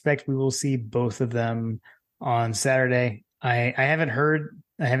 I expect we will see both of them on Saturday. I haven't heard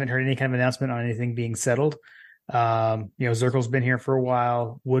any kind of announcement on anything being settled. Zirkle's been here for a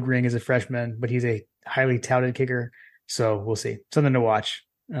while. Woodring is a freshman, but he's a highly touted kicker. So we'll see. Something to watch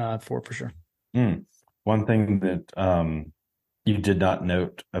for sure. One thing that you did not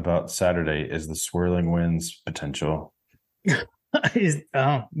note about Saturday is the swirling winds potential.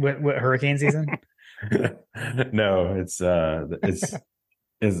 What hurricane season? No, it's not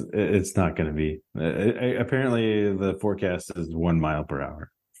going to be. Apparently, the forecast is 1 mile per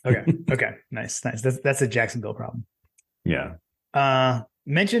hour. Okay, nice. That's a Jacksonville problem. Yeah.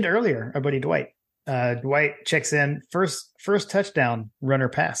 Mentioned earlier, our buddy Dwight. Dwight checks in first touchdown, run or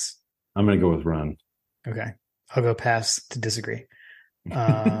pass. I'm going to go with run. Okay, I'll go pass to disagree.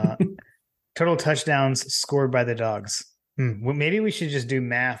 Total touchdowns scored by the Dogs. Well, maybe we should just do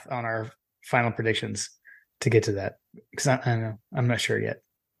math on our final predictions to get to that because I don't know. I'm not sure yet.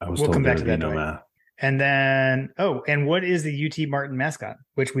 We'll come back to that. No math. And then, and what is the UT Martin mascot?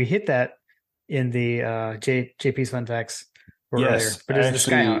 Which we hit that in the JP's Fun Facts earlier. But it's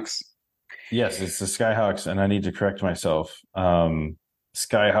the Skyhawks. Yes, it's the Skyhawks, and I need to correct myself.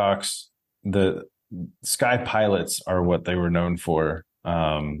 Skyhawks, the Sky Pilots are what they were known for.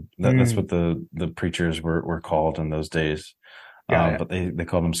 That's what the preachers were called in those days. But they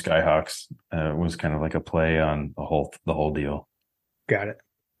called them Skyhawks. It was kind of like a play on the whole deal. Got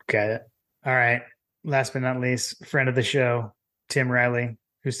it. All right. Last but not least, friend of the show, Tim Riley,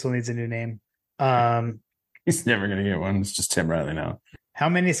 who still needs a new name. He's never going to get one. It's just Tim Riley now. How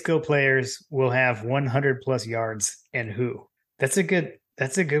many skill players will have 100 plus yards and who? That's a good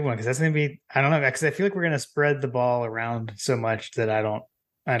one because that's going to be, I don't know, because I feel like we're going to spread the ball around so much that I don't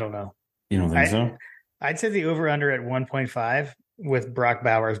know. You don't think so? I'd say the over under at 1.5 with Brock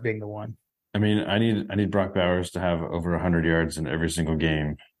Bowers being the one. I mean, I need Brock Bowers to have over 100 yards in every single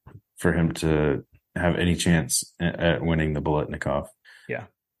game for him to have any chance at winning the Biletnikoff. Yeah.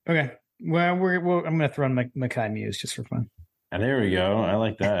 Okay. Well, I'm going to throw in Mekhi Muse just for fun. And there we go. I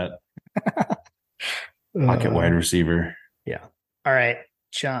like that. Pocket wide receiver. Yeah. All right,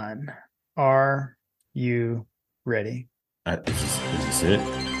 John, are you ready? Is this it?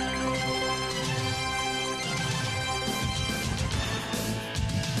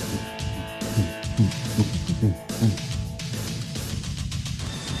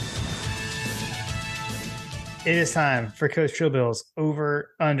 It is time for Coach Chillbill's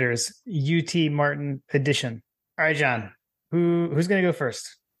over-unders UT Martin edition. All right, John, who's going to go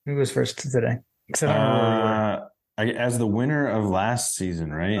first? Who goes first today? As the winner of last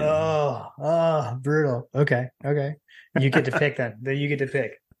season, right? Oh, brutal. Okay. You get to pick then. Then you get to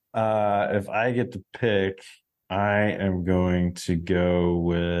pick. If I get to pick, I am going to go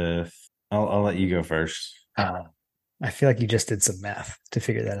with. I'll let you go first. I feel like you just did some math to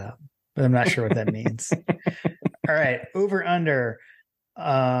figure that out, but I'm not sure what that means. All right, over under.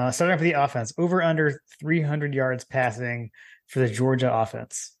 Starting off with the offense, over under 300 yards passing for the Georgia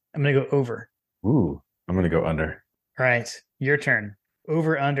offense. I'm going to go over. Ooh, I'm going to go under. All right, your turn.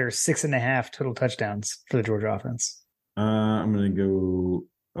 Over under 6.5 total touchdowns for the Georgia offense. I'm going to go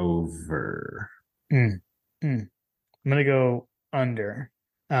over. I'm going to go under.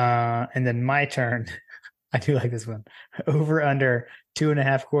 And then my turn. I do like this one. Over under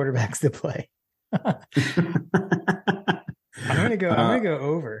 2.5 quarterbacks to play. I'm gonna go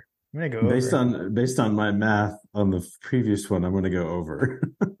over. I'm gonna go over. Based on my math on the previous one, I'm gonna go over.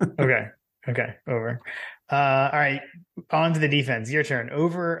 Okay, over. All right, on to the defense. Your turn.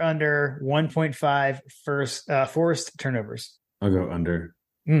 Over under 1.5 forced turnovers. I'll go under.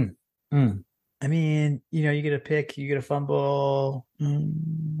 I mean, you get a pick, you get a fumble.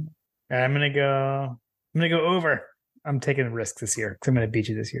 I'm gonna go over. I'm taking a risk this year because I'm going to beat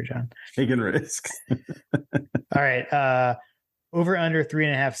you this year, John. Taking risks. All right. Over under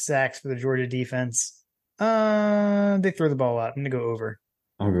 3.5 sacks for the Georgia defense. They throw the ball out. I'm going to go over.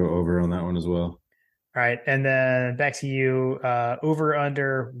 I'll go over on that one as well. All right. And then back to you. Over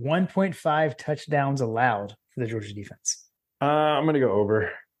under 1.5 touchdowns allowed for the Georgia defense. I'm going to go over.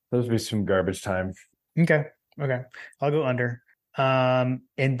 Those will be some garbage time. Okay. I'll go under. And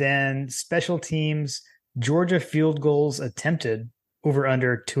then special teams, Georgia field goals attempted over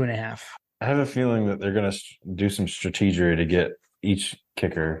under 2.5. I have a feeling that they're going to do some strategy to get each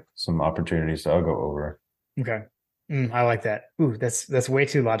kicker some opportunities. So I'll go over. Okay. I like that. Ooh, that's way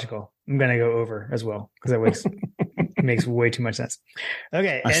too logical. I'm going to go over as well because that makes way too much sense.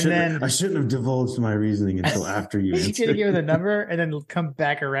 Okay. I shouldn't have divulged my reasoning until after you answered. You should have given the number and then come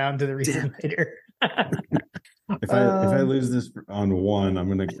back around to the reason later. If I lose this on one, I'm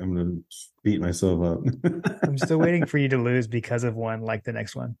gonna beat myself up. I'm still waiting for you to lose because of one like the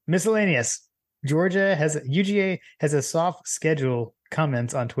next one. Miscellaneous. UGA has a soft schedule.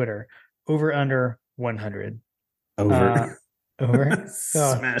 Comments on Twitter. Over under 100. Over. Over.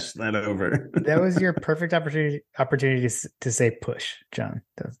 Smash that over. That was your perfect opportunity to say push, John.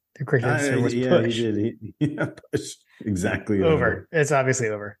 The correct answer was push. He did. Push. Exactly. Over. It's obviously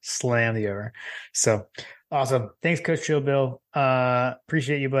over. Slam the over. So awesome. Thanks, Coach Chillbill.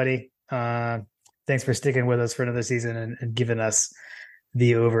 Appreciate you, buddy. Thanks for sticking with us for another season and giving us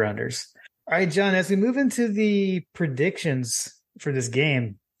the over-unders. All right, John, as we move into the predictions for this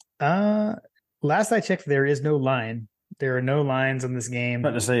game, last I checked, there is no line. There are no lines on this game. I'm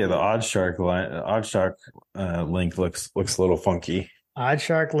about to say the OddsShark link looks a little funky.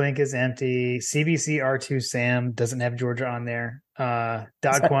 OddsShark link is empty. CBC R2 Sam doesn't have Georgia on there.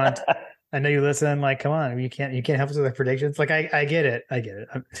 Dog Quant, I know you listen. Like, come on, you can't help us with the predictions. Like, I get it.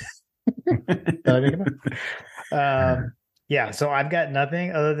 Yeah, so I've got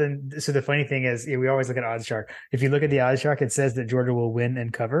nothing other than. So the funny thing is, we always look at OddsShark. If you look at the OddsShark, it says that Georgia will win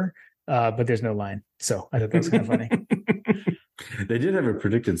and cover, but there's no line. So I thought that was kind of funny. They did have a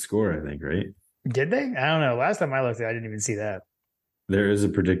predicted score, I think, right? Did they? I don't know. Last time I looked, I didn't even see that. There is a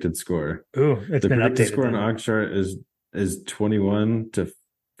predicted score. Ooh, it's the been predicted updated. Score on OddsShark is 21 to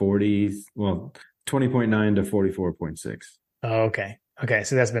 40. Well, 20.9 to 44.6. Oh, okay. Okay,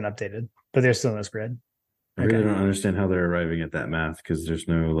 so that's been updated, but there's still no spread. I really don't understand how they're arriving at that math because there's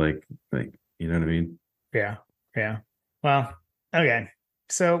no like you know what I mean? Yeah. Well, okay.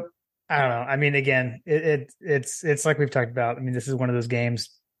 So I don't know. I mean, again, it's like we've talked about. I mean, this is one of those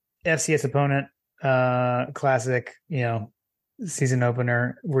games. FCS opponent, classic, season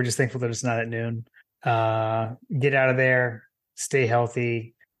opener. We're just thankful that it's not at noon. Get out of there, stay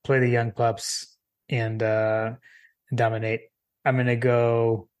healthy, play the young pups, and dominate. I'm going to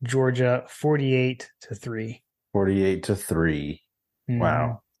go Georgia 48-3. 48-3.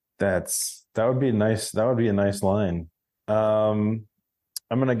 Wow. That would be a nice line. I'm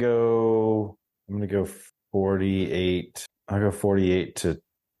going to go 48. I'll go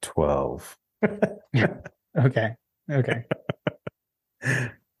 48-12. Okay.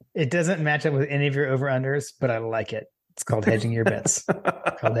 It doesn't match up with any of your over-unders, but I like it. It's called hedging your bets.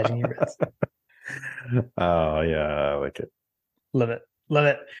 Oh, yeah, I like it. Love it.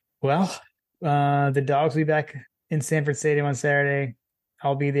 Well, the Dogs will be back in Sanford Stadium on Saturday.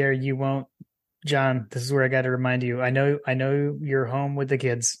 I'll be there. You won't. John, this is where I got to remind you. I know you're home with the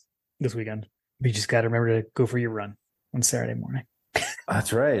kids this weekend. But you just got to remember to go for your run on Saturday morning.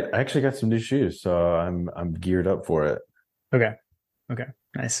 That's right. I actually got some new shoes, so I'm geared up for it. Okay.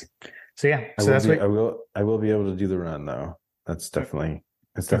 Nice. So yeah. I will be able to do the run though. That's definitely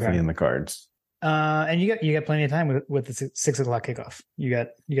in the cards. And you got plenty of time with the 6 o'clock kickoff. You got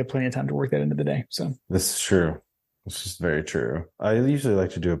plenty of time to work that into the day. So this is true. This is very true. I usually like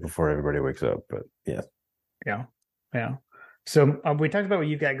to do it before everybody wakes up, but yeah. Yeah. So we talked about what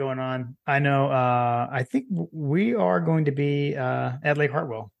you've got going on. I know. I think we are going to be at Lake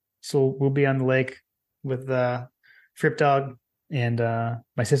Hartwell. So we'll be on the lake with Fripp Dog and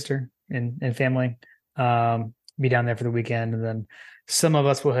my sister and family. Be down there for the weekend, and then some of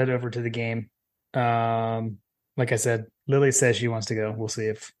us will head over to the game. Like I said, Lily says she wants to go. We'll see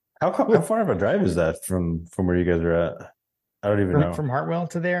if how far of a drive is that from where you guys are at? I don't even know. From Hartwell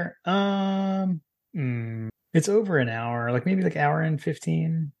to there. It's over an hour, like maybe like hour and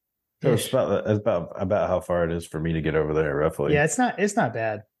 15. So it's about how far it is for me to get over there, roughly. Yeah, it's not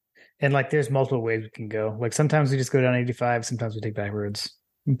bad. And like there's multiple ways we can go. Like sometimes we just go down 85, sometimes we take back roads.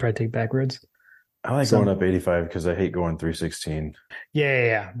 We probably take back roads. I like going up 85 because I hate going 316.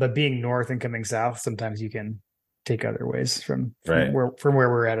 Yeah. But being north and coming south, sometimes you can take other ways from where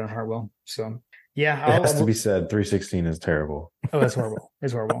we're at on Hartwell. So yeah, it has to be said, 316 is terrible. Oh, that's horrible.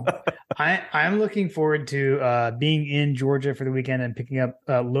 It's horrible. I'm looking forward to being in Georgia for the weekend and picking up,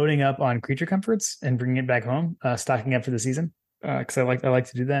 loading up on Creature Comforts and bringing it back home, stocking up for the season because I like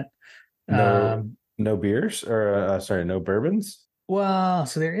to do that. No beers or no bourbons. Well,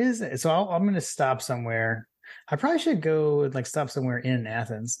 so there is. So I'm going to stop somewhere. I probably should go and stop somewhere in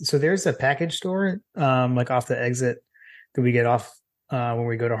Athens. So there's a package store, off the exit that we get off when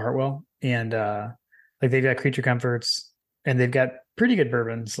we go to Hartwell, and they've got Creature Comforts and they've got pretty good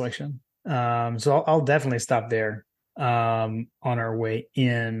bourbon selection. So I'll definitely stop there on our way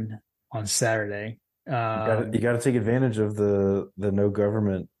in on Saturday. You got to take advantage of the no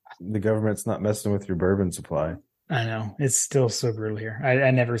government. The government's not messing with your bourbon supply. I know it's still so brutal here.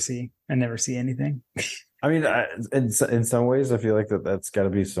 I never see anything. I mean, in some ways, I feel like that's got to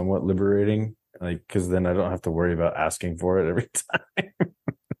be somewhat liberating, because then I don't have to worry about asking for it every time.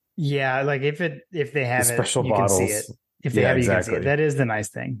 Yeah, if they have special it, you bottles. can see it. If they have it, you can see it. That is the nice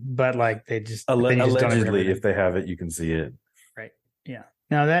thing. But they just allegedly, if they have it, you can see it. Right. Yeah.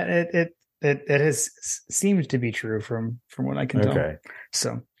 Now that it has seemed to be true from what I can tell. Okay.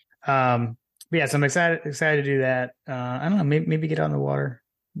 So, yeah, so I'm excited to do that. I don't know, maybe get on the water,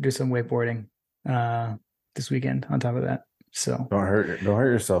 do some wakeboarding this weekend on top of that. So don't hurt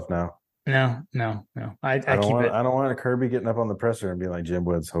yourself now. No. I don't want a Kirby getting up on the presser and being like, Jim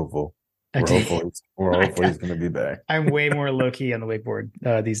Wood's hopeful. We're hopeful he's going to be back. I'm way more low key on the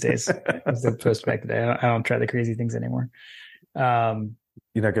wakeboard these days as opposed to back today. I don't try the crazy things anymore.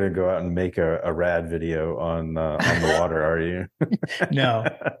 You're not going to go out and make a rad video on the water, are you?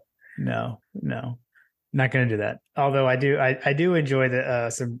 No, not going to do that. Although I do enjoy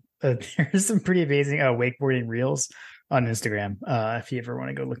there's some pretty amazing wakeboarding reels on Instagram. If you ever want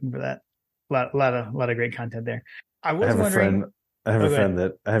to go looking for that, a lot of great content there. I have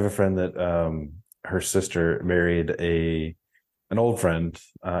a friend that her sister married a an old friend.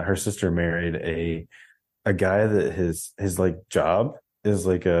 Her sister married a guy that his like job is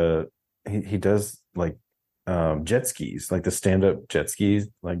like he does like jet skis, like the stand-up jet skis,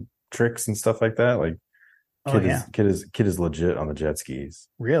 like tricks and stuff like that. Like kid is legit on the jet skis.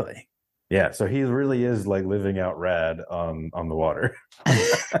 Really? Yeah, so he really is like living out rad on the water.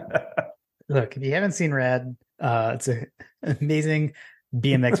 Look, if you haven't seen Rad, it's an amazing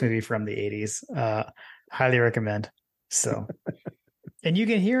BMX movie from the 80s. Highly recommend. So, and you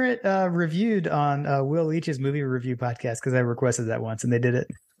can hear it reviewed on Will Leach's movie review podcast because I requested that once and they did it.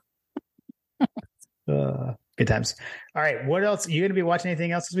 Good times. All right, what else? You going to be watching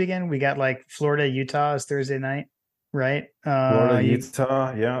anything else this weekend? We got like Florida, Utah is Thursday night, right? Florida,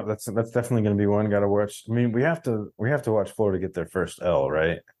 Utah, yeah, that's definitely going to be one. Got to watch. I mean, we have to watch Florida get their first L,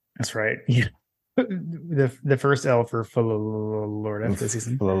 right? That's right. Yeah. The first L for Florida this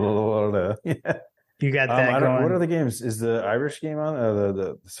season. Florida. Yeah. You got that going. What are the games? Is the Irish game on?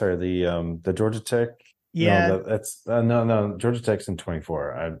 The Georgia Tech. Yeah, no. Georgia Tech's in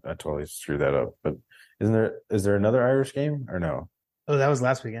 24. I totally screwed that up. But is there another Irish game or no? Oh, that was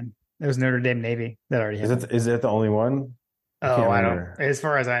last weekend. There was Notre Dame Navy that already happened. Is that the only one? I don't. As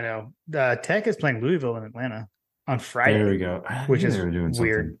far as I know, Tech is playing Louisville in Atlanta on Friday. There we go. Which is weird.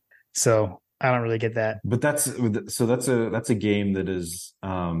 Something. So I don't really get that. But that's a game that is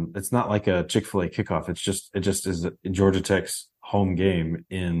it's not like a Chick-fil-A kickoff. It just is Georgia Tech's home game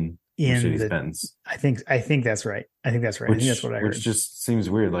in Mercedes-Benz. I think that's right. I think that's what I heard. Which just seems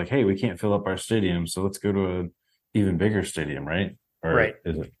weird. Like, hey, we can't fill up our stadium, so let's go to an even bigger stadium, right? Or right.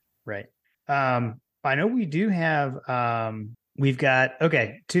 Is it? Right. I know we do have we've got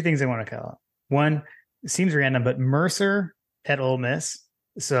two things I want to call out. One, it seems random, but Mercer at Ole Miss.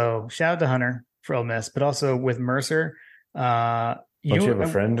 So shout out to Hunter for Ole Miss, but also with Mercer. You have a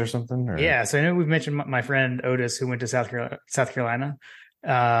friend or something? Or? Yeah. So I know we've mentioned my friend Otis, who went to South Carolina.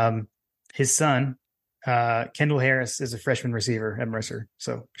 His son, Kendall Harris, is a freshman receiver at Mercer.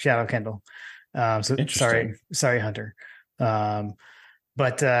 So shout out Kendall. So sorry, Hunter.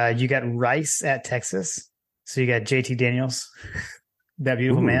 But you got Rice at Texas. So you got JT Daniels, that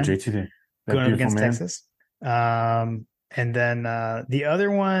beautiful man, JT, going up against Texas. And then the other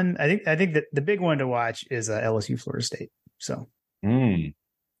one, I think that the big one to watch is LSU Florida State. So,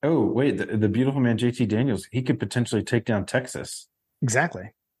 oh wait, the beautiful man JT Daniels, he could potentially take down Texas.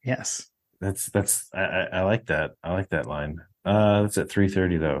 Exactly. Yes. I like that. I like that line. That's at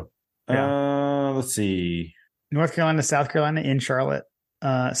 3:30 though. Yeah. Let's see. North Carolina, South Carolina in Charlotte,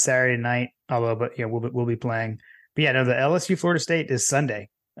 Saturday night. But we'll be playing. But yeah, no, the LSU Florida State is Sunday.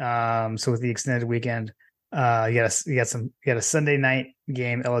 So with the extended weekend. You got a Sunday night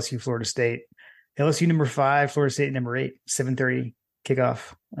game, LSU Florida State. LSU number 5, Florida State number 8, 7:30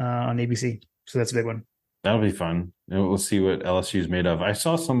 kickoff on ABC. So that's a big one. That'll be fun. We'll see what LSU is made of. I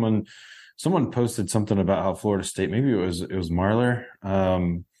saw someone posted something about how Florida State, maybe it was Marler,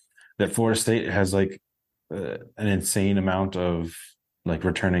 that Florida State has like an insane amount of like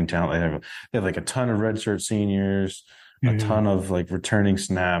returning talent. They have like a ton of redshirt seniors. A ton of like returning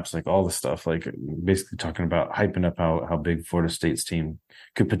snaps, like all the stuff, like basically talking about hyping up how big Florida State's team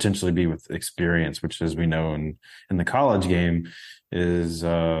could potentially be with experience, which, as we know in the college game, is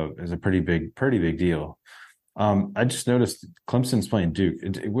a pretty big deal. I just noticed Clemson's playing Duke.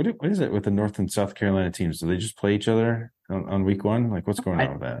 What is it with the North and South Carolina teams? Do they just play each other on week one? Like, what's going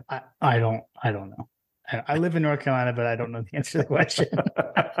on with that? I don't know. I live in North Carolina, but I don't know the answer to the question.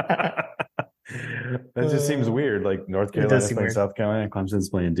 That just seems weird. Like North Carolina playing weird. South Carolina, Clemson's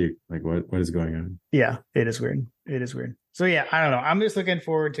playing Duke. Like what is going on? Yeah, it is weird. So yeah, I don't know. I'm just looking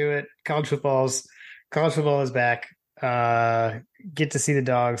forward to it. College football is back. Get to see the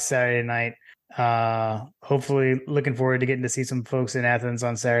Dogs Saturday night. Hopefully looking forward to getting to see some folks in Athens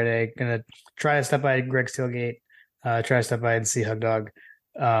on Saturday. Gonna try to stop by Greg's Tailgate. Try to stop by and see Hug Dog.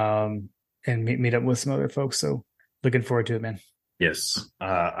 And meet up with some other folks. So looking forward to it, man. Yes,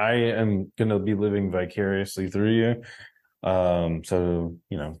 I am going to be living vicariously through you. So,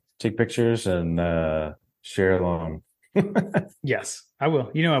 take pictures and share along. Yes, I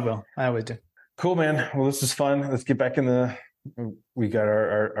will. I will. I always do. Cool, man. Well, this is fun. Let's get back in we got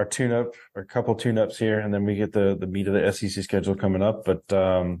our tune-up, our couple tune-ups here, and then we get the meat of the SEC schedule coming up. But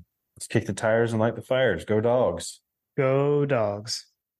let's kick the tires and light the fires. Go Dogs. Go Dogs.